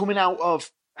coming out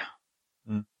of,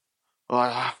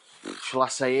 shall I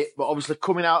say it? But obviously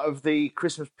coming out of the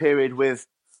Christmas period with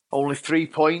only 3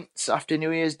 points after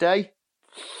New Year's Day,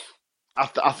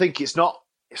 I think it's not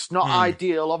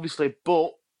ideal, obviously,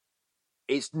 but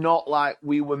it's not like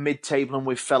we were mid-table and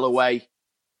we fell away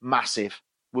massive.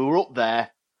 We were up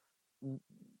there.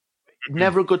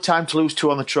 Never a good time to lose 2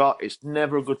 on the trot. It's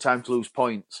never a good time to lose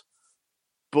points.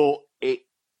 But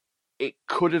it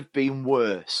could have been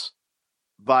worse.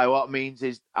 By what it means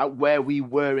is where we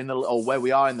are in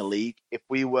the league, if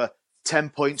we were 10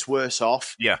 points worse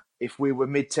off, if we were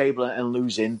mid-table and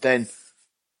losing, then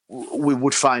we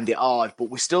would find it hard. But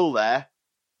we're still there.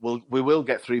 We will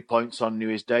get 3 points on New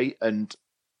Year's Day, and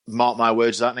mark my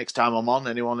words that next time I'm on,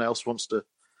 anyone else wants to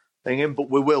thing in, but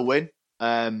we will win.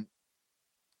 And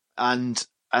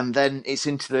then it's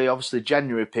into the obviously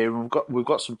January period. And we've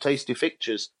got some tasty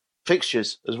fixtures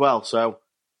as well. So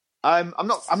I'm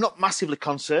not massively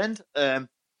concerned. And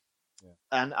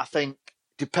I think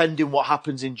depending what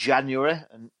happens in January,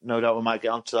 and no doubt we might get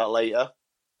onto that later,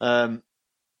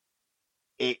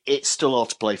 it's still all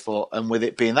to play for. And with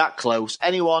it being that close,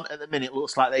 anyone at the minute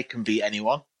looks like they can beat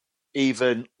anyone.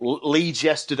 Even Leeds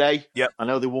yesterday. Yep. I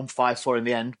know they won 5-4 in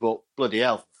the end, but bloody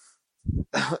hell.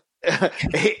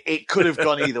 it could have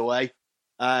gone either way.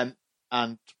 And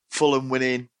Fulham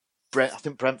winning. I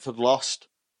think Brentford lost.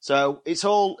 So it's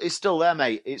still there,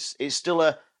 mate. It's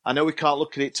still I know we can't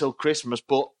look at it till Christmas,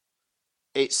 but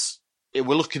we're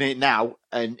looking at it now,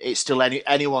 and it's still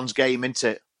anyone's game, isn't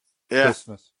it? Yeah.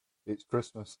 Christmas. It's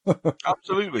Christmas.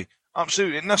 Absolutely.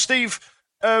 Now, Steve,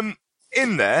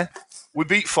 in there, we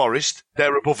beat Forest.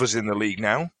 They're above us in the league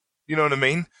now. You know what I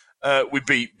mean? We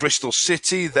beat Bristol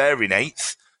City. They're in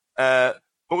 8th. But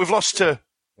we've lost to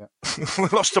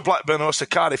Blackburn, lost to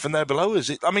Cardiff, and they're below us.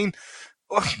 I mean,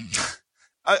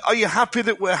 are you happy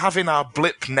that we're having our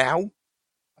blip now?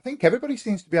 I think everybody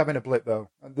seems to be having a blip, though.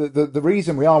 The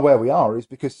reason we are where we are is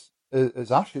because,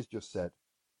 as Ash has just said,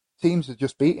 teams are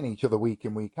just beating each other week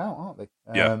in, week out, aren't they?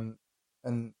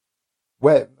 And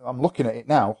where I'm looking at it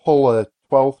now, Hull are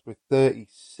 12th with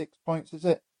 36 points, is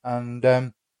it?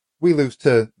 And we lose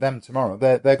to them tomorrow.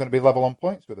 They're going to be level on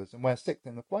points with us, and we're 6th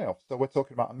in the playoffs. So we're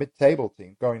talking about a mid-table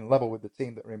team going level with the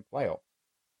team that are in playoffs.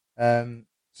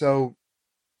 So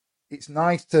it's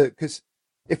nice because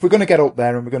if we're going to get up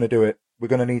there and we're going to do it, we're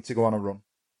going to need to go on a run.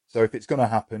 So if it's going to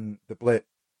happen, the blip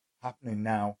happening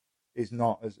now is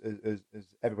not, as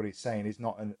everybody's saying, is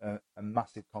not a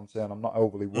massive concern. I'm not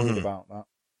overly worried about that.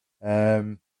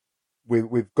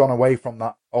 we've gone away from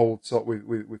that old sort.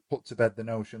 We've put to bed the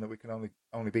notion that we can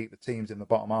only beat the teams in the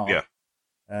bottom half. Yeah.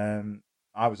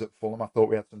 I was at Fulham. I thought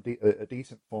we had a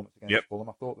decent performance against Fulham.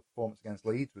 I thought the performance against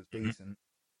Leeds was decent.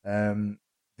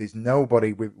 There's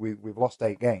nobody. We've lost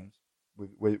 8 games.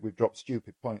 We've dropped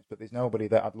stupid points, but there's nobody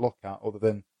that I'd look at other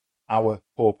than our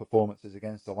poor performances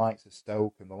against the likes of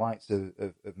Stoke and the likes of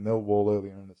Millwall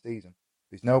earlier in the season.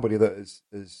 There's nobody that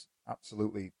has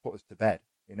absolutely put us to bed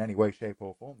in any way, shape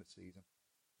or form this season.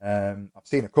 I've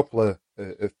seen a couple of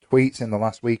tweets in the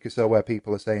last week or so where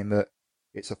people are saying that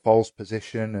it's a false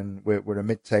position and we're a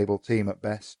mid-table team at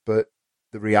best. But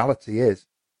the reality is,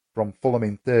 from Fulham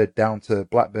in 3rd down to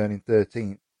Blackburn in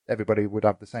 13th, everybody would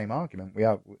have the same argument.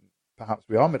 Perhaps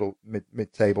we are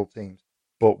mid-table teams,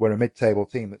 but we're a mid-table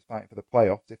team that's fighting for the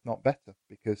playoffs, if not better,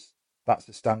 because that's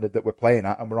the standard that we're playing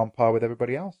at and we're on par with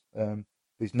everybody else.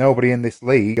 There's nobody in this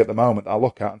league at the moment that I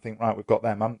look at and think, right, we've got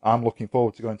them. I'm looking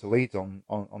forward to going to Leeds on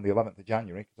the 11th of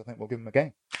January because I think we'll give them a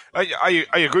game. I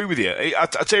agree with you. I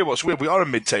tell you what's weird. We are a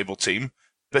mid-table team,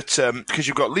 but because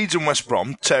you've got Leeds and West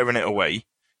Brom tearing it away,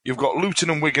 you've got Luton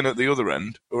and Wigan at the other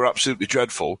end who are absolutely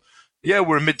dreadful. Yeah,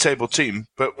 we're a mid-table team,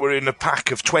 but we're in a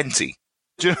pack of 20.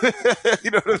 Do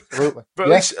you know? Absolutely. But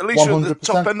yes, at least you're 100%. at the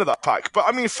top end of that pack. But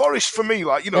I mean, Forest for me,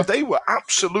 they were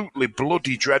absolutely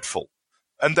bloody dreadful,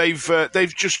 and they've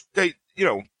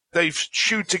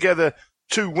shooed together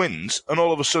 2 wins, and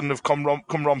all of a sudden have come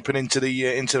romping into the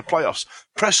playoffs.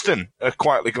 Preston are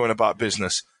quietly going about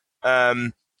business,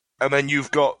 and then you've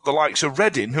got the likes of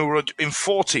Reading, who are in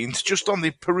 14th, just on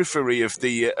the periphery of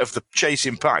the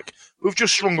chasing pack, who've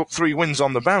just strung up 3 wins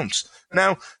on the bounce.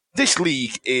 Now, this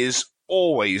league is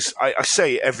always, I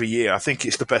say it every year, I think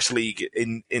it's the best league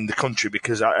in the country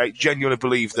because I genuinely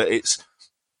believe that it's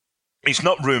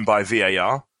not ruined by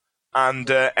VAR, and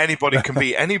anybody can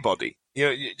beat anybody.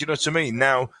 Do you know what I mean?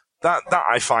 Now that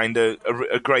I find a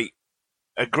great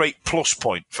plus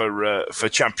point for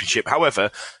Championship.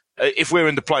 However, if we're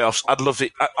in the playoffs, I'd love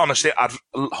it. Honestly, I'd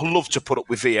love to put up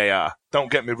with VAR.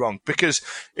 Don't get me wrong, because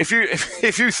if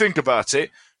you think about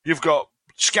it, you've got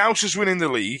Scousers winning the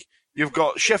league. You've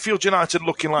got Sheffield United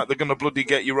looking like they're going to bloody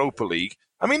get Europa League.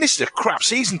 I mean, this is a crap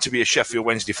season to be a Sheffield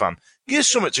Wednesday fan.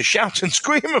 Here's something to shout and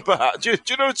scream about. Do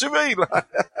you know what I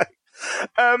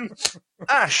mean?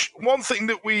 Ash, one thing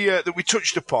that we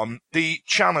touched upon, the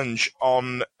challenge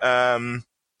on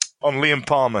Liam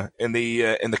Palmer in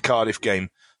the Cardiff game.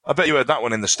 I bet you heard that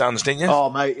one in the stands, didn't you? Oh,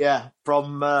 mate, yeah.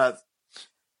 From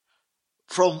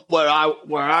where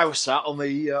I was sat on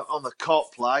the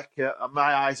cop, my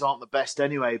eyes aren't the best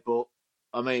anyway. But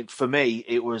I mean, for me,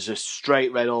 it was a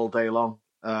straight red all day long.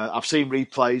 I've seen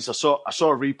replays. I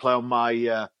saw a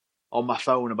replay on my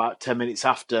phone about 10 minutes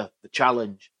after the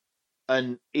challenge,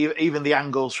 and even the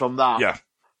angles from that. Yeah,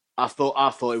 I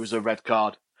thought it was a red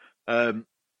card.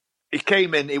 He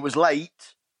came in. It was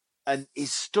late, and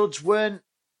his studs weren't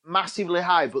massively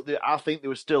high, but I think there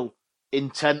was still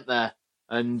intent there.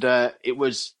 And it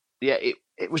was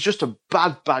just a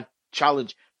bad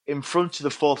challenge in front of the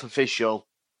 4th official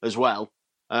as well.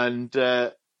 And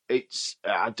the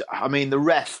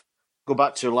ref, go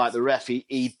back to the ref,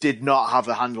 he did not have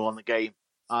a handle on the game.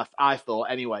 I thought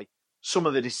anyway. Some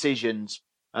of the decisions,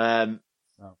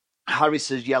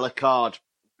 Harris's yellow card,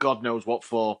 God knows what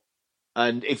for,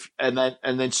 and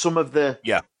then some of the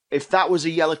if that was a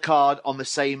yellow card on the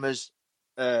same as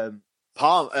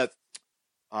Palmer.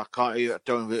 I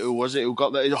don't know who was it who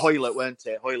got the Hoylett, weren't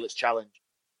it? Hoylett's challenge.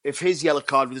 If his yellow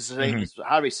card was the same as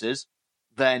Harris's,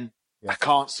 then I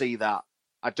can't see that.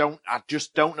 I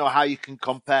just don't know how you can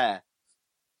compare,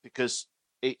 because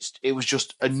it was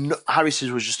just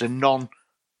Harris's was just a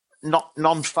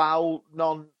non-foul,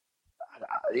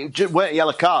 it just weren't a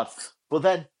yellow card. But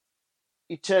then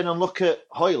you turn and look at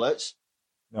Hoylett's,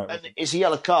 and it's a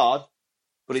yellow card,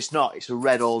 but it's not. It's a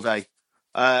red all day.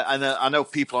 And I know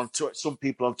some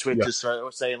people on Twitter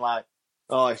are saying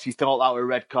oh, if you thought that were a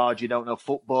red card, you don't know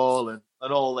football and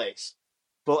all this.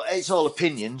 But it's all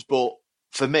opinions. But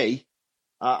for me,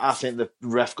 I think the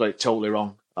ref got it totally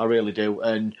wrong. I really do.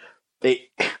 And the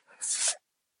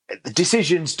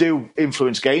decisions do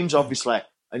influence games, obviously.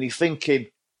 And you're thinking,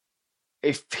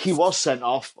 if he was sent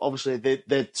off, obviously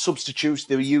the substitutes,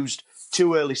 they were used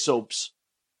 2 early subs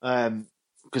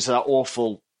because of that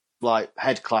awful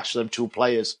head clash of them 2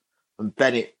 players, and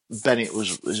Bennett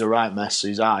was a right mess.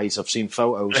 His eyes, I've seen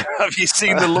photos. Have you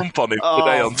seen the lump on him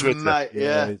today on Twitter? Mate,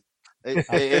 yeah.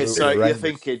 So you're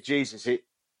thinking, Jesus,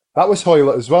 that was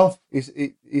Hoylett as well. He's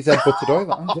head-butted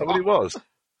Hoylett. Is that what he was?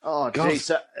 Oh,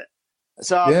 geez.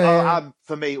 So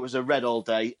for me, it was a red all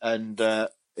day, and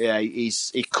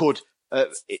he could.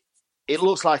 It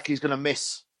looks like he's going to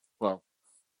miss. Well,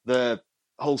 the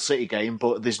Hull City game,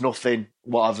 but there's nothing,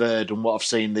 what I've heard and what I've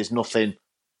seen, there's nothing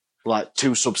like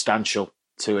too substantial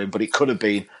to him, but it could have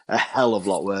been a hell of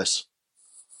a lot worse.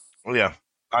 Yeah,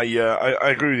 I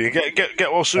agree with you.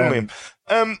 Get well soon,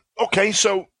 Liam. Okay,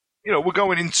 so we're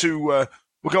going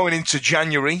into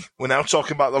January. We're now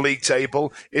talking about the league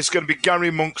table. It's going to be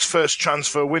Gary Monk's first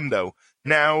transfer window.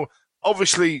 Now,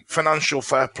 obviously, financial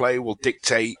fair play will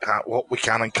dictate what we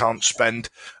can and can't spend.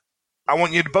 I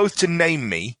want you both to name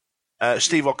me,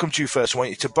 Steve, I'll come to you first. I want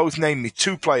you to both name me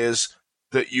 2 players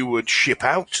that you would ship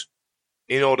out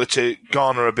in order to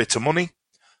garner a bit of money,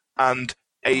 and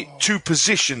 2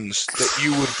 positions that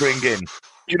you would bring in. Do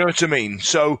you know what I mean?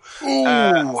 So,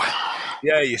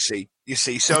 yeah, you see.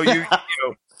 So you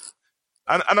know,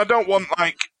 and I don't want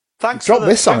like. Thanks Drop for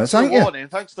this on us, ain't you? Warning.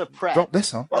 Thanks for the prep. Drop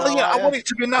this on. Well, yeah, I want it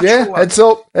to be natural. Yeah, heads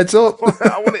up.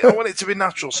 I want it to be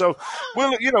natural. So,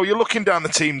 you're looking down the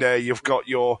team there. You've got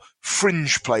your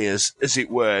fringe players, as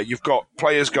it were. You've got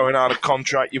players going out of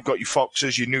contract. You've got your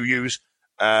Foxes, your New Yous.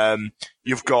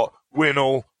 You've got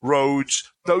Winnall,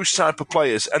 Rhodes, those type of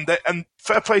players. And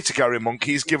fair play to Gary Monk.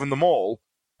 He's given them all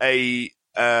a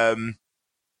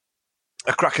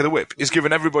crack of the whip. He's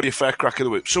given everybody a fair crack of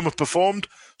the whip. Some have performed,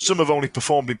 some have only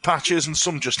performed in patches, and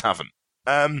some just haven't.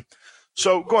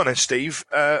 So go on then, Steve.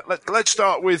 Let's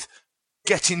start with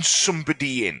getting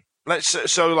somebody in.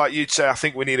 So like you'd say, I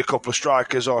think we need a couple of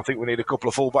strikers, or I think we need a couple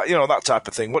of fullbacks, that type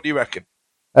of thing. What do you reckon?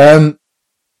 I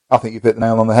think you've hit the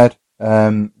nail on the head.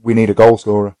 We need a goal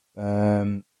scorer.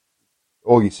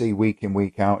 All you see week in,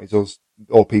 week out is us,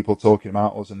 all people talking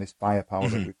about us and this firepower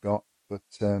that we've got.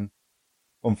 But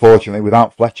unfortunately,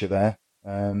 without Fletcher there,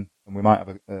 and we might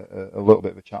have a little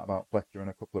bit of a chat about Fletcher and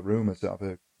a couple of rumours that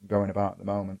are going about at the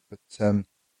moment. But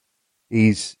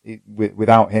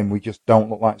without him, we just don't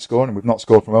look like scoring. We've not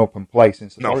scored from open play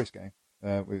since the Forest game,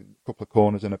 with a couple of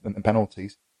corners and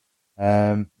penalties.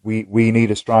 We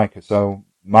need a striker, so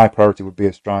my priority would be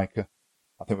a striker.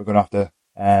 I think we're going to have to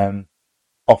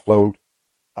offload.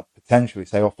 I'd potentially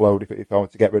say offload if I were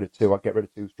to get rid of 2. I'd get rid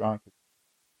of 2 strikers.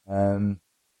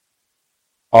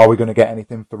 Are we going to get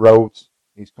anything for Rhodes?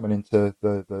 He's coming into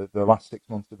the last 6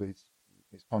 months of his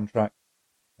contract.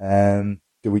 Do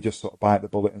we just sort of bite the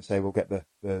bullet and say we'll get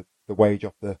the wage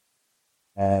off the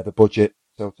budget,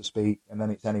 so to speak, and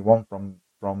then it's anyone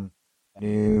from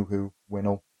New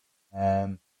Winnall.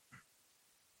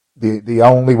 The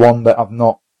only one that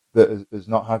has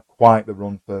not had quite the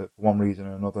run for one reason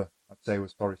or another, I'd say,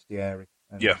 was Forestieri.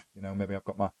 And, maybe I've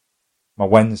got my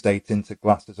Wednesday tinted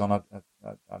glasses on. I'd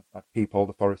keep hold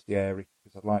of Forestieri,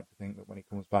 because I'd like to think that when he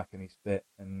comes back and he's fit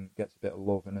and gets a bit of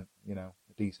love and a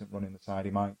decent run in the side,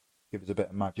 he might give us a bit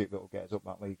of magic that will get us up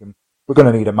that league. And we're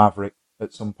going to need a maverick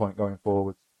at some point going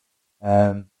forward.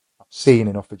 I've seen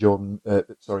enough of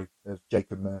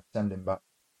Jacob Murph. Send him back.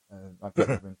 I'll get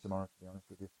rid of him tomorrow, to be honest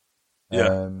with you.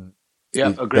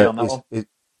 Agree on that one.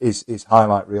 His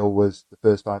highlight reel was the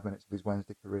first 5 minutes of his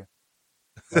Wednesday career.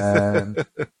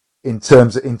 In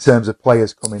terms of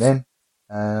players coming in,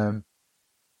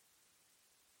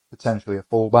 potentially a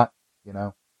fullback,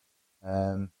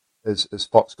 as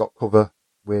Fox got cover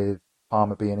with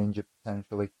Palmer being injured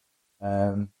potentially.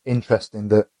 Interesting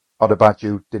that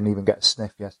Odobaju didn't even get a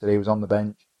sniff yesterday. He was on the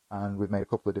bench, and we've made a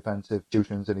couple of defensive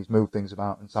substitutions, and he's moved things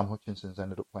about, and Sam Hutchinson's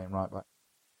ended up playing right back.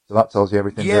 So that tells you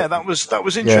everything. Yeah, that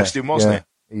was interesting, wasn't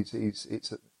it?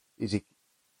 Is he?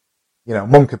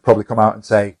 Monk could probably come out and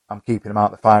say, I'm keeping him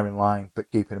out the firing line, but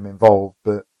keeping him involved.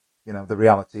 But, the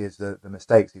reality is that the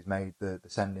mistakes he's made, the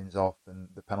sendings off and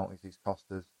the penalties he's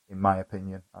cost us, in my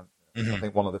opinion. I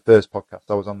think one of the first podcasts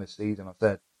I was on this season, I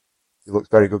said, he looks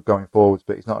very good going forwards,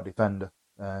 but he's not a defender.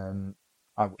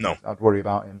 I'd worry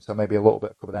about him. So maybe a little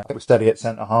bit of cover there. We're steady at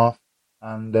centre half.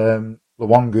 And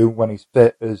Luongo, when he's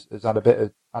fit, has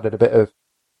added a bit of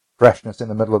freshness in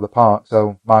the middle of the park.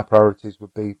 So my priorities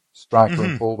would be striker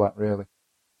and fullback, really.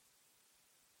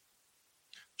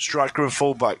 Striker and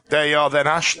fullback. There you are then,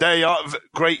 Ash. There you are.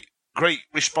 Great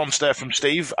response there from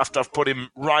Steve, after I've put him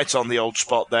right on the old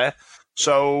spot there.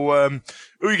 So,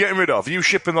 who are you getting rid of? Are you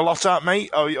shipping the lot out,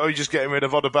 mate? Or are you just getting rid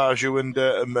of Odobaju and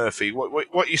Murphy? What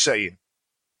are you saying?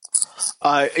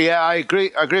 I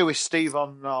agree. I agree with Steve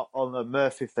on the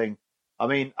Murphy thing. I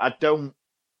mean,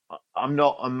 I'm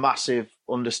not a massive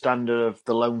understander of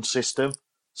the loan system,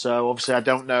 so obviously I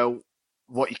don't know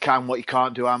what you can, what you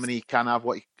can't do, how many you can have.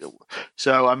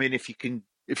 So I mean, if you can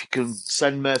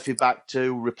send Murphy back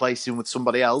to replace him with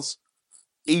somebody else,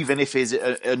 even if he's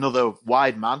another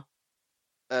wide man,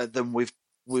 then we've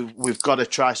got to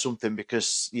try something,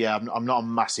 because I'm not a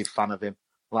massive fan of him.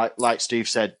 Like Steve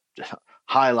said,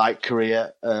 highlight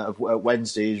career of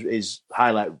Wednesday, his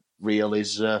highlight reel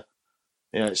is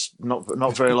Yeah, it's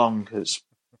not very long. It's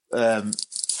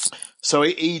so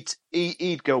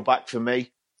he'd go back for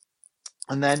me,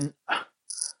 and then,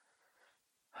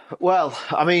 well,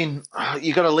 I mean,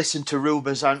 you got to listen to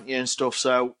rumours, haven't you, and stuff.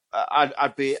 So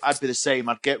I'd be the same.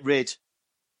 I'd get rid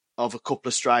of a couple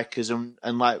of strikers, and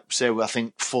like say, I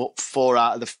think four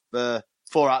out of the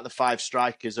 5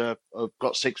 strikers have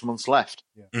got 6 months left.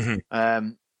 Yeah. Mm-hmm.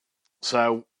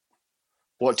 So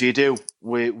what do?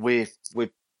 We're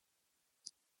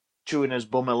chewing his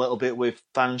bum a little bit with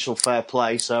financial fair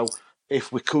play. So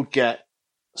if we could get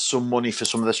some money for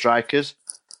some of the strikers,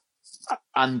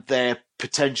 and they're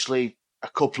potentially a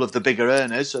couple of the bigger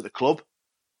earners at the club,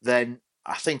 then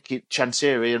I think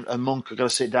Chansiri and Monk are going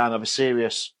to sit down and have a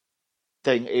serious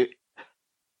thing.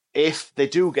 If they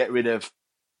do get rid of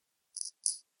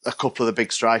a couple of the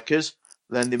big strikers,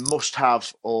 then they must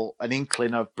have an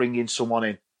inkling of bringing someone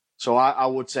in. So I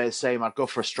would say the same. I'd go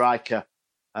for a striker.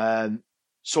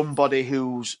 Somebody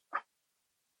who's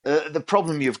the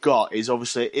problem you've got is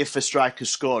obviously if a striker's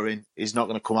scoring, he's not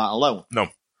going to come out alone. No.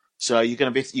 So you're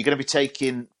going to be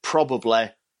taking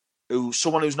probably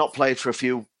someone who's not played for a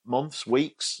few months,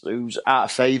 weeks, who's out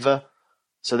of favour,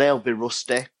 so they'll be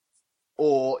rusty.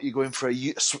 Or you're going for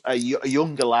a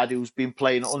younger lad who's been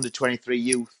playing under 23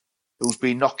 youth, who's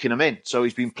been knocking them in. So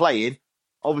he's been playing,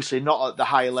 obviously not at the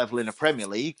higher level in the Premier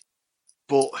League,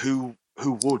 but who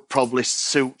would probably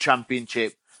suit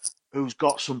Championship, who's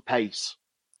got some pace,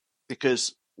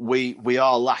 because we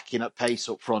are lacking at pace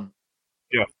up front.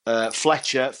 Yeah.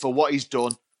 Fletcher, for what he's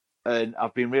done, and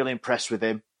I've been really impressed with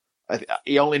him.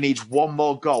 He only needs one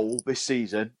more goal this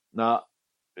season. No,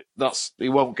 he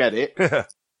won't get it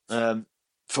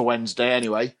for Wednesday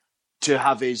anyway, to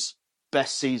have his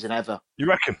best season ever. You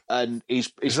reckon? And he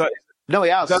has.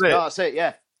 That That's it.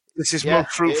 Yeah. This is more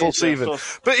fruitful season.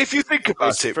 But if you think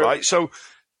about it, right? So,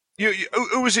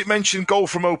 who was it mentioned goal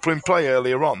from opening play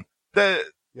earlier on? Yeah,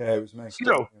 it was me.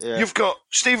 You've got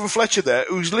Stephen Fletcher there,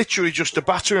 who's literally just a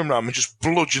battering ram and just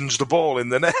bludgeons the ball in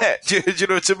the net. Do you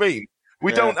know what I mean?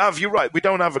 You're right, we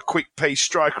don't have a quick pace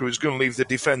striker who's going to leave the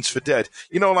defence for dead.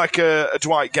 Like a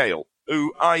Dwight Gale,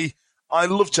 who I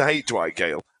love to hate Dwight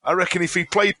Gale. I reckon if he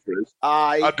played for us,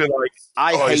 I'd be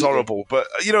like, he's horrible. But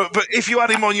but if you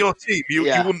had him on your team, you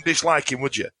wouldn't dislike him,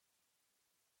 would you?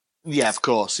 Yeah, of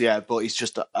course, yeah. But he's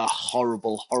just a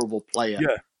horrible, horrible player.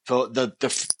 Yeah. For the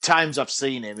times I've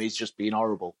seen him, he's just been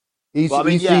horrible. He's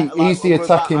the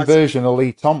attacking version of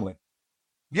Lee Tomlin.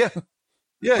 Yeah.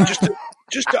 Yeah, just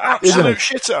an absolute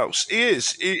shithouse. He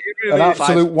is. He really an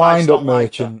absolute wind-up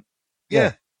merchant.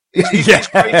 Yeah. He's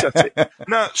great at it.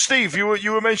 Now, Steve, you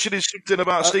were mentioning something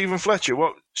about Stephen Fletcher.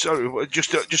 What? Sorry,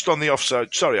 just on the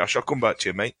offside. Sorry, Ash, I'll come back to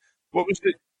you, mate. What was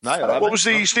the? What was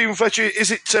the Stephen Fletcher?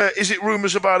 Is it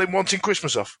rumours about him wanting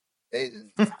Christmas off?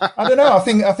 I don't know. I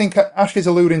think Ash is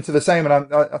alluding to the same,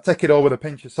 and I take it all with a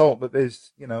pinch of salt. But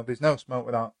there's no smoke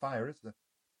without fire, is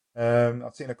there?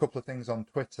 I've seen a couple of things on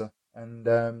Twitter, and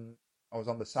I was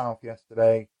on the South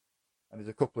yesterday, and there's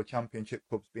a couple of Championship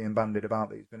clubs being bandied about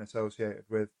that he's been associated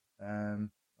with.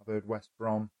 I've heard West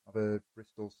Brom, I've heard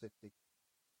Bristol City.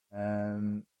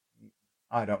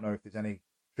 I don't know if there's any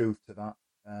truth to that.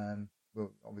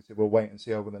 We'll wait and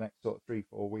see over the next sort of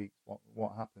 3-4 weeks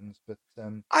what happens. But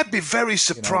I'd be very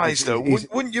surprised though.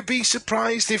 Wouldn't you be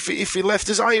surprised if he left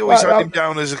us? I always had him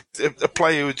down as a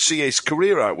player who'd see his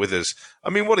career out with us. I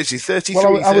mean, what is he?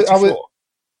 33, 34?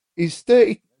 He's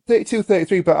 32,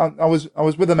 33. But I was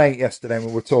with a mate yesterday and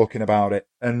we were talking about it,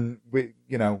 and we've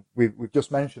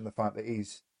just mentioned the fact that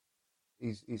he's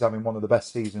having one of the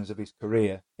best seasons of his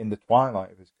career in the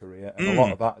twilight of his career, and a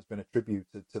lot of that has been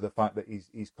attributed to the fact that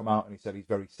he's come out and he said he's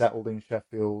very settled in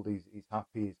Sheffield. He's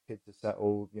happy, his kids are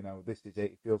settled. This is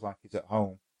it. He feels like he's at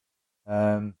home.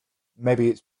 Maybe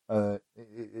it's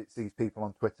these people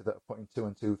on Twitter that are putting 2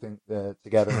 and 2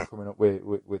 together and coming up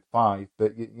with 5.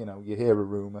 But you hear a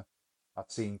rumor. I've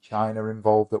seen China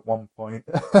involved at one point,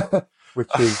 which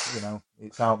is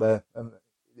it's out there. And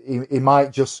he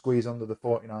might just squeeze under the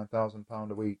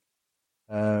 £49,000 a week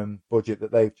budget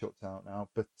that they've chucked out now.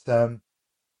 But I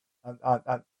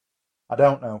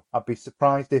don't know. I'd be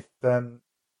surprised if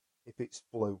it's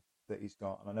flu that he's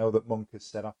got. And I know that Monk has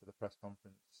said after the press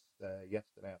conference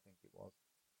yesterday, I think it was,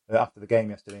 after the game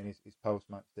yesterday in his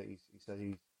post-match, that he said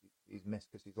he's missed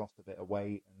because he's lost a bit of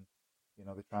weight and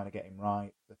they're trying to get him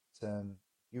right. But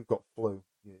you've got flu.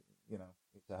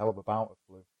 It's a hell of a bout of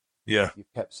flu. Yeah.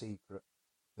 You've kept secret,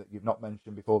 that you've not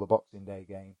mentioned before the Boxing Day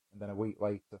game, and then a week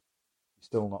later, you're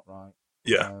still not right.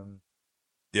 Yeah.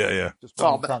 Yeah. Just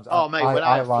Oh, sometimes mate, when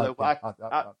I like flew,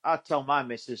 him. I tell my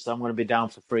missus I'm going to be down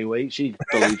for 3 weeks. She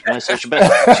believes me, so she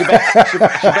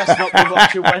best not be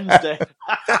watching Wednesday.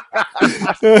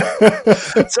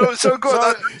 So go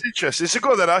on, that's interesting. So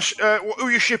go on then, Ash. Who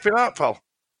are you shipping out, pal?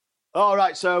 All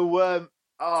right, so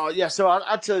so I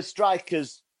had to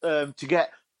strikers to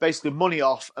get basically money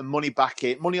off and money back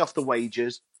in, money off the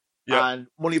wages, and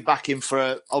money back in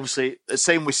for obviously the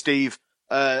same with Steve.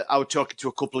 I was talking to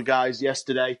a couple of guys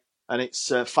yesterday, and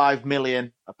it's 5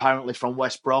 million apparently from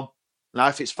West Brom. Now,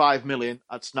 if it's 5 million,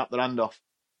 I'd snap their hand off.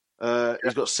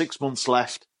 He's got 6 months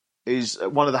left. He's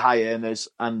one of the high earners,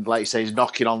 and like you say, he's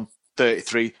knocking on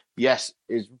 33. Yes,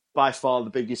 is by far the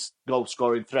biggest goal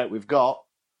scoring threat we've got.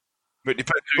 But it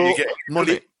depends who you get.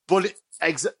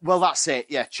 Well, that's it.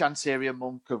 Yeah, Chansiri and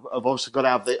Monk have also got to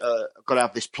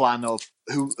have this plan of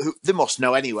who they must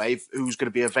know anyway who's going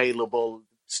to be available,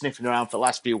 sniffing around for the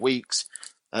last few weeks.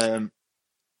 So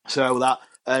that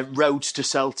Rhodes to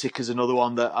Celtic is another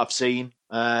one that I've seen.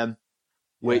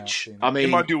 Which I mean,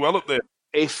 he might do well up there.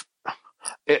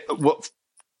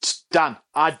 Dan,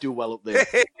 I'd do well up there.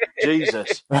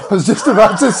 Jesus, I was just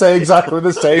about to say exactly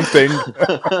the same thing.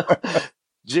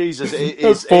 Jesus, it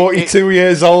is 42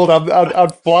 years old.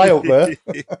 I'd fly up there.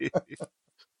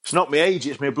 It's not my age;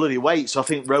 it's my bloody weight. So I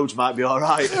think Rhodes might be all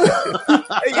right.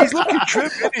 He's looking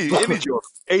trim, isn't he, John?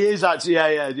 He is actually,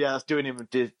 yeah. That's doing him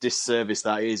a disservice.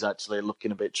 That he is actually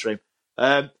looking a bit trim.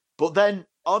 But then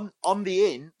on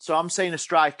the in, so I'm saying a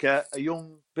striker, a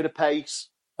young bit of pace.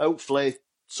 Hopefully,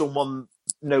 someone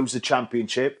knows the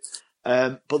Championship.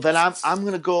 But then I'm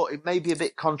going to go. It may be a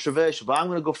bit controversial, but I'm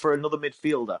going to go for another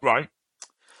midfielder. Right.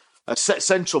 A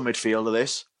central midfielder.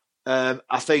 This.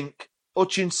 I think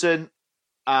Hutchinson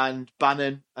and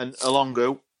Bannon and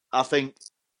Alongo, I think,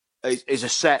 is a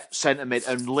set centre mid,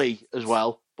 and Lee as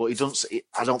well. But he doesn't.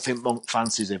 I don't think Monk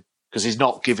fancies him because he's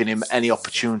not giving him any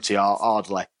opportunity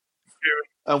hardly.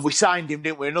 And we signed him,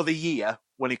 didn't we? Another year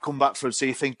when he come back from. So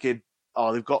you're thinking,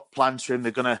 oh, they've got plans for him.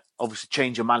 They're going to obviously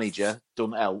change a manager.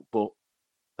 Doesn't help, but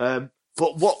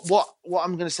what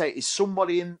I'm going to say is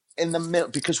somebody in the middle,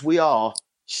 because we are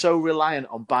so reliant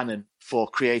on Bannon for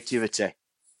creativity,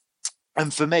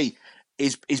 and for me,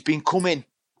 he's been coming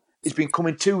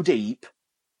too deep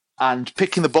and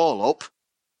picking the ball up,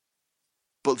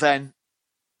 but then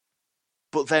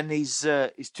he's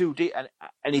too deep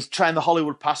and he's trying the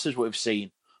Hollywood passes we've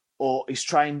seen, or he's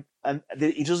trying and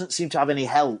he doesn't seem to have any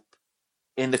help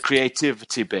in the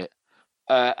creativity bit.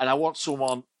 And I want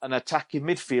an attacking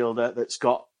midfielder that's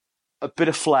got a bit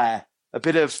of flair, a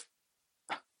bit of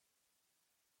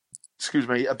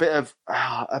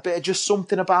just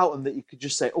something about him that you could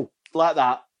just say, oh, like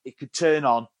that, it could turn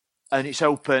on and it's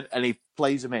open and he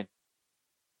plays them in.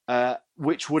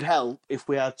 Which would help if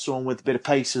we had someone with a bit of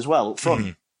pace as well up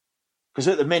front. Because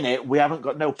at the minute, we haven't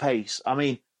got no pace. I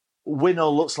mean,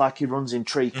 Winnall looks like he runs in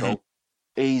treacle.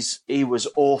 He was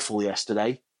awful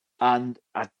yesterday, and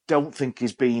I don't think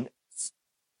he's been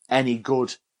any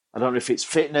good. I don't know if it's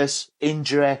fitness,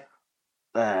 injury,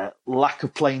 lack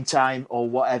of playing time, or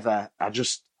whatever. I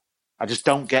just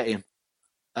don't get him.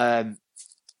 And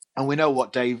we know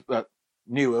what Dave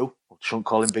Newell, I shouldn't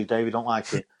call him Big Dave, I don't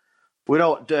like it. We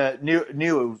know what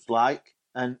Newell's like,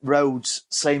 and Rhodes,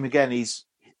 same again. He's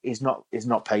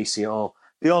not pacey at all.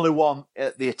 The only one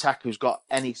at the attack who's got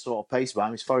any sort of pace about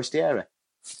him is Forestieri,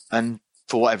 and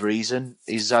for whatever reason,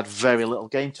 he's had very little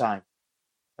game time.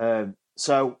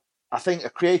 So I think a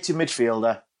creative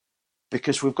midfielder,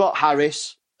 because we've got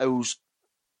Harris, whose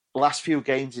last few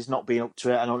games has not been up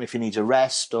to it. I don't know if he needs a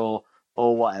rest or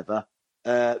whatever.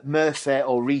 Murphy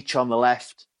or Reach on the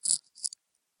left,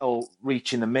 or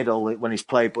Reach in the middle when he's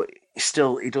played, but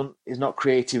he's not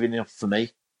creative enough for me.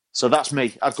 So that's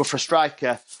me. I'd go for a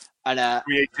striker and a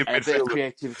bit of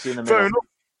creativity in the middle.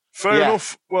 Fair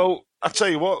enough. Well, I tell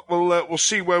you what, we'll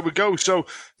see where we go. So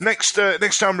next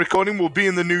time recording will be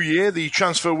in the new year. The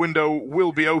transfer window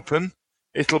will be open.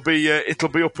 It'll be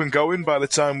up and going by the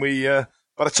time we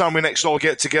next all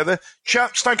get together.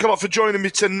 Chaps, thank you a lot for joining me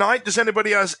tonight. Does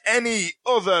anybody has any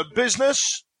other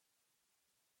business?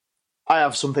 I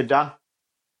have something, Dan.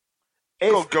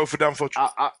 Go for Dan Fudge.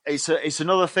 It's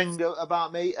another thing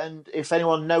about me, and if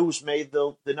anyone knows me,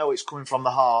 they know it's coming from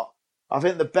the heart. I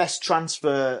think the best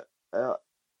transfer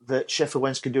that Sheffield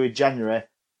Wednesday can do in January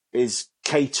is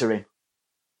catering.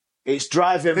 It's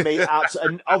driving me out,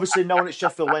 and obviously no one at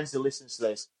Sheffield Wednesday listens to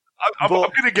this. I'm going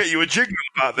to get you a jingle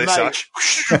about this, Ash.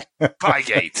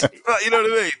 Pygate. You know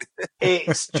what I mean?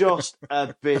 It's just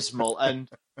abysmal, and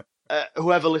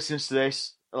whoever listens to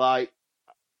this, like,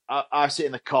 I sit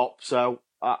in the cop, so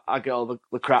I get all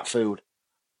the crap food.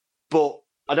 But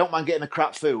I don't mind getting the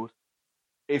crap food,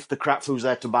 if the crap food's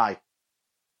there to buy.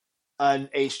 And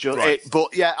it's just Right.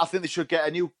 But yeah, I think they should get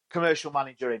a new commercial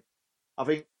manager in. I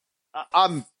think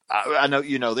I know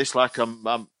you know this. Like I'm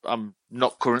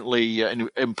not currently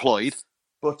employed,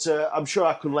 but I'm sure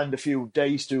I could lend a few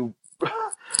days to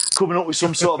coming up with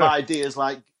some sort of ideas,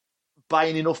 like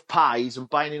buying enough pies and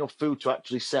buying enough food to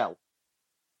actually sell.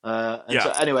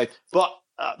 So anyway, but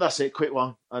that's it. Quick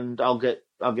one, and I'll get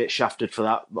shafted for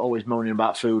that. Always moaning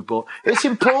about food, but it's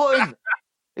important.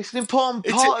 It's an important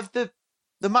part of the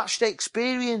match day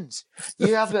experience.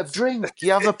 You have a drink,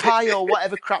 you have a pie or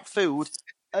whatever crap food,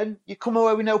 and you come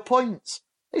away with no points.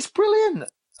 It's brilliant.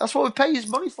 That's what we pay his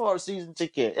money for, a season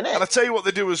ticket, isn't it? And I tell you what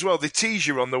they do as well. They tease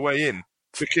you on the way in.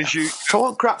 Because if I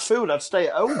want crap food, I'd stay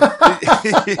at home.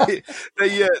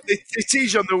 they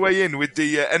tease you on the way in with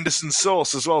the Henderson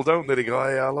sauce as well, don't they? They go,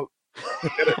 "Hey, look,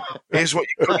 here's what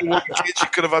you could have done. You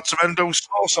could have had some Endo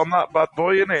sauce on that bad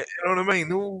boy, innit? You know what I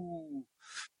mean?" Ooh.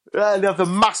 They have the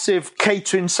massive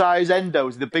catering size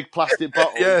Endos in the big plastic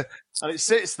bottle. Yeah. And it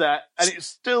sits there, and it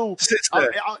still sits there.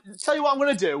 I'll tell you what I'm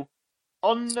going to do.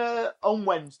 On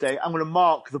Wednesday, I'm going to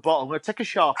mark the bottle. I'm going to take a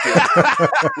Sharpie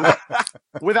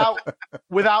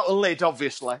without a lid,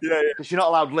 obviously, because you're not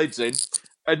allowed lids in,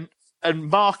 and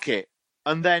mark it.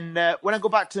 And then when I go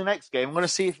back to the next game, I'm going to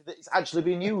see if it's actually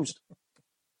being used.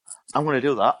 I'm going to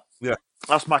do that. Yeah,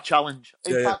 that's my challenge.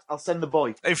 In fact, I'll send the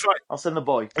boy. I'll send the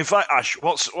boy. In fact, Ash,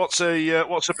 what's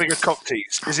a bigger cocktail?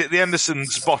 Is it the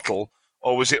Henderson's bottle,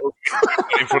 or was it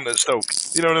in front of Stoke?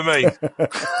 You know what I mean?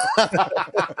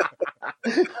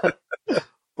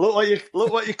 Look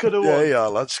what you could have won. Yeah,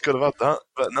 lads, could have had that,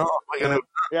 but no.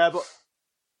 Yeah, but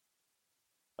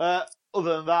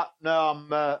other than that,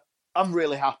 no, I'm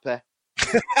really happy.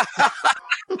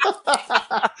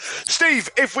 Steve,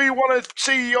 if we want to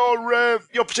see your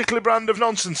particular brand of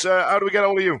nonsense, how do we get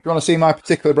hold of you? If you want to see my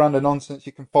particular brand of nonsense,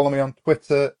 you can follow me on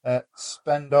Twitter at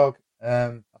Spendog.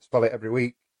 I spell it every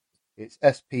week. It's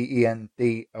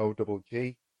SPENDOGG.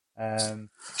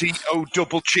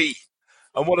 DOGG.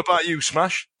 And what about you,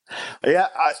 Smash?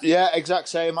 Yeah, exact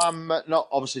same. I'm not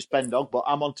obviously Spendog, but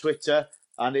I'm on Twitter,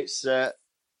 and it's at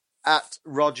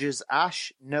Rogers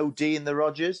Ash, no D in the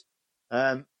Rogers.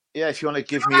 Yeah, if you want to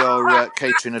give me your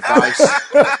catering advice.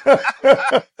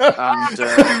 And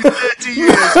 30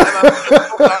 years.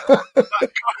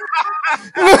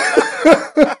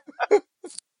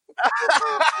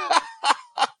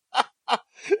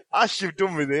 Ash, you've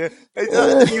done me there.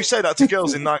 You say that to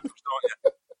girls in nightclubs, don't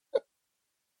you?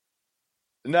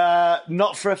 Nah,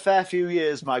 not for a fair few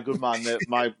years, my good man.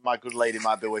 My good lady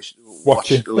might be watching.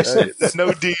 Listening.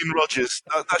 No Dean Rogers.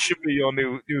 That should be your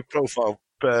new profile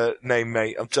name,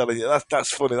 mate. I'm telling you,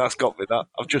 that's funny. That's got me. That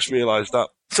I've just realised that.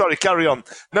 Sorry, carry on.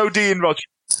 No Dean Rogers.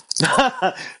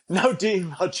 No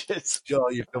Dean Rogers. Oh,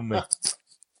 you've done me.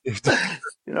 You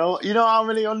know how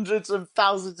many hundreds of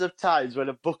thousands of times when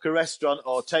I book a restaurant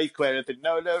or takeaway and I think,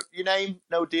 no, your name,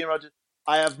 no Dean Rogers.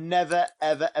 I have never,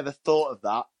 ever, ever thought of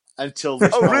that until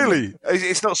this moment. Really?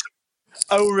 It's not.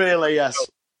 Oh, really? Yes.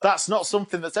 That's not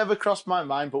something that's ever crossed my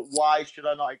mind, but why should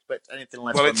I not expect anything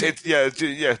less? Well,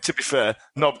 to be fair,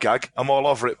 knob gag. I'm all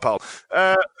over it, pal.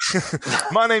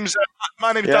 My name's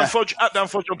Dan Fudge, at Dan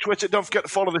Fudge on Twitter. Don't forget to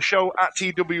follow the show at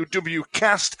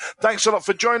TWWcast. Thanks a lot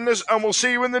for joining us, and we'll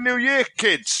see you in the new year,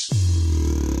 kids.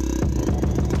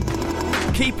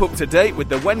 Keep up to date with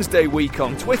the Wednesday Week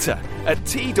on Twitter at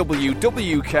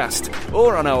TWWcast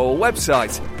or on our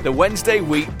website,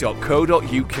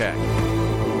 thewednesdayweek.co.uk.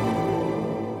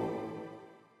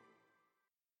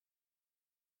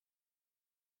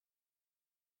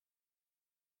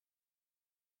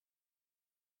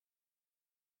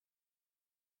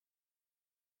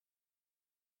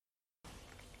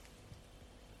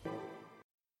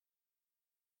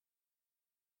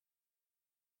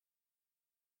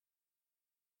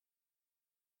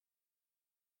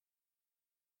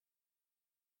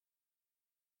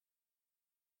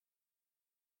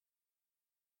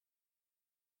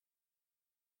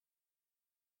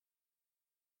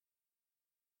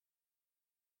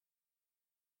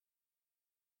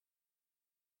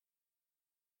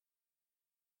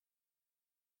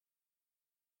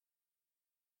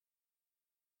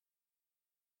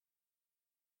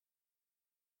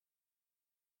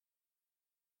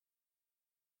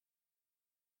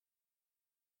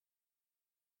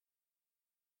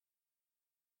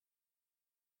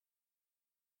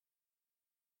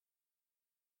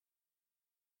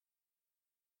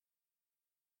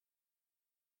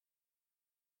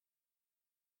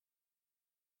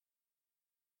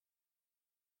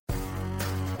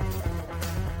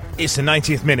 It's the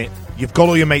 90th minute. You've got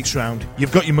all your mates round.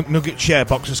 You've got your McNugget share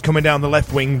boxes coming down the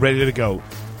left wing ready to go.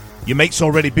 Your mate's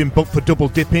already been booked for double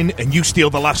dipping and you steal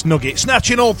the last nugget,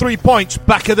 snatching all 3 points,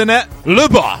 back of the net,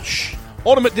 Lubosh.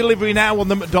 Order McDelivery now on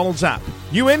the McDonald's app.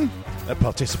 You in? At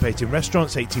participating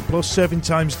restaurants, 18 plus, serving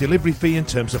times, delivery fee and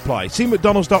terms apply. See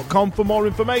mcdonalds.com for more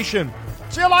information.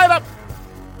 See you later.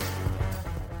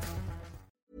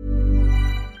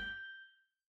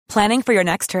 Planning for your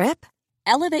next trip?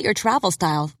 Elevate your travel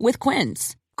style with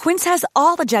Quince. Quince has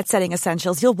all the jet-setting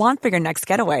essentials you'll want for your next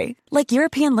getaway, like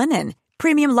European linen,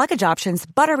 premium luggage options,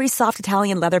 buttery soft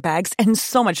Italian leather bags, and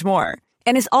so much more.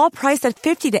 And is all priced at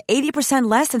 50 to 80%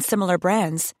 less than similar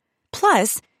brands.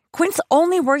 Plus, Quince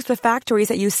only works with factories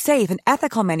that use safe and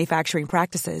ethical manufacturing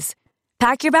practices.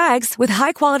 Pack your bags with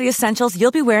high-quality essentials you'll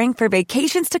be wearing for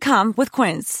vacations to come with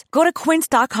Quince. Go to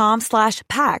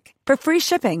quince.com/pack for free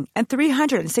shipping and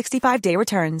 365-day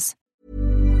returns.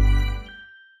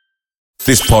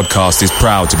 This podcast is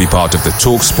proud to be part of the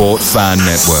TalkSport Fan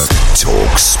Network.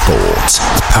 TalkSport.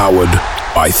 Powered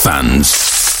by fans.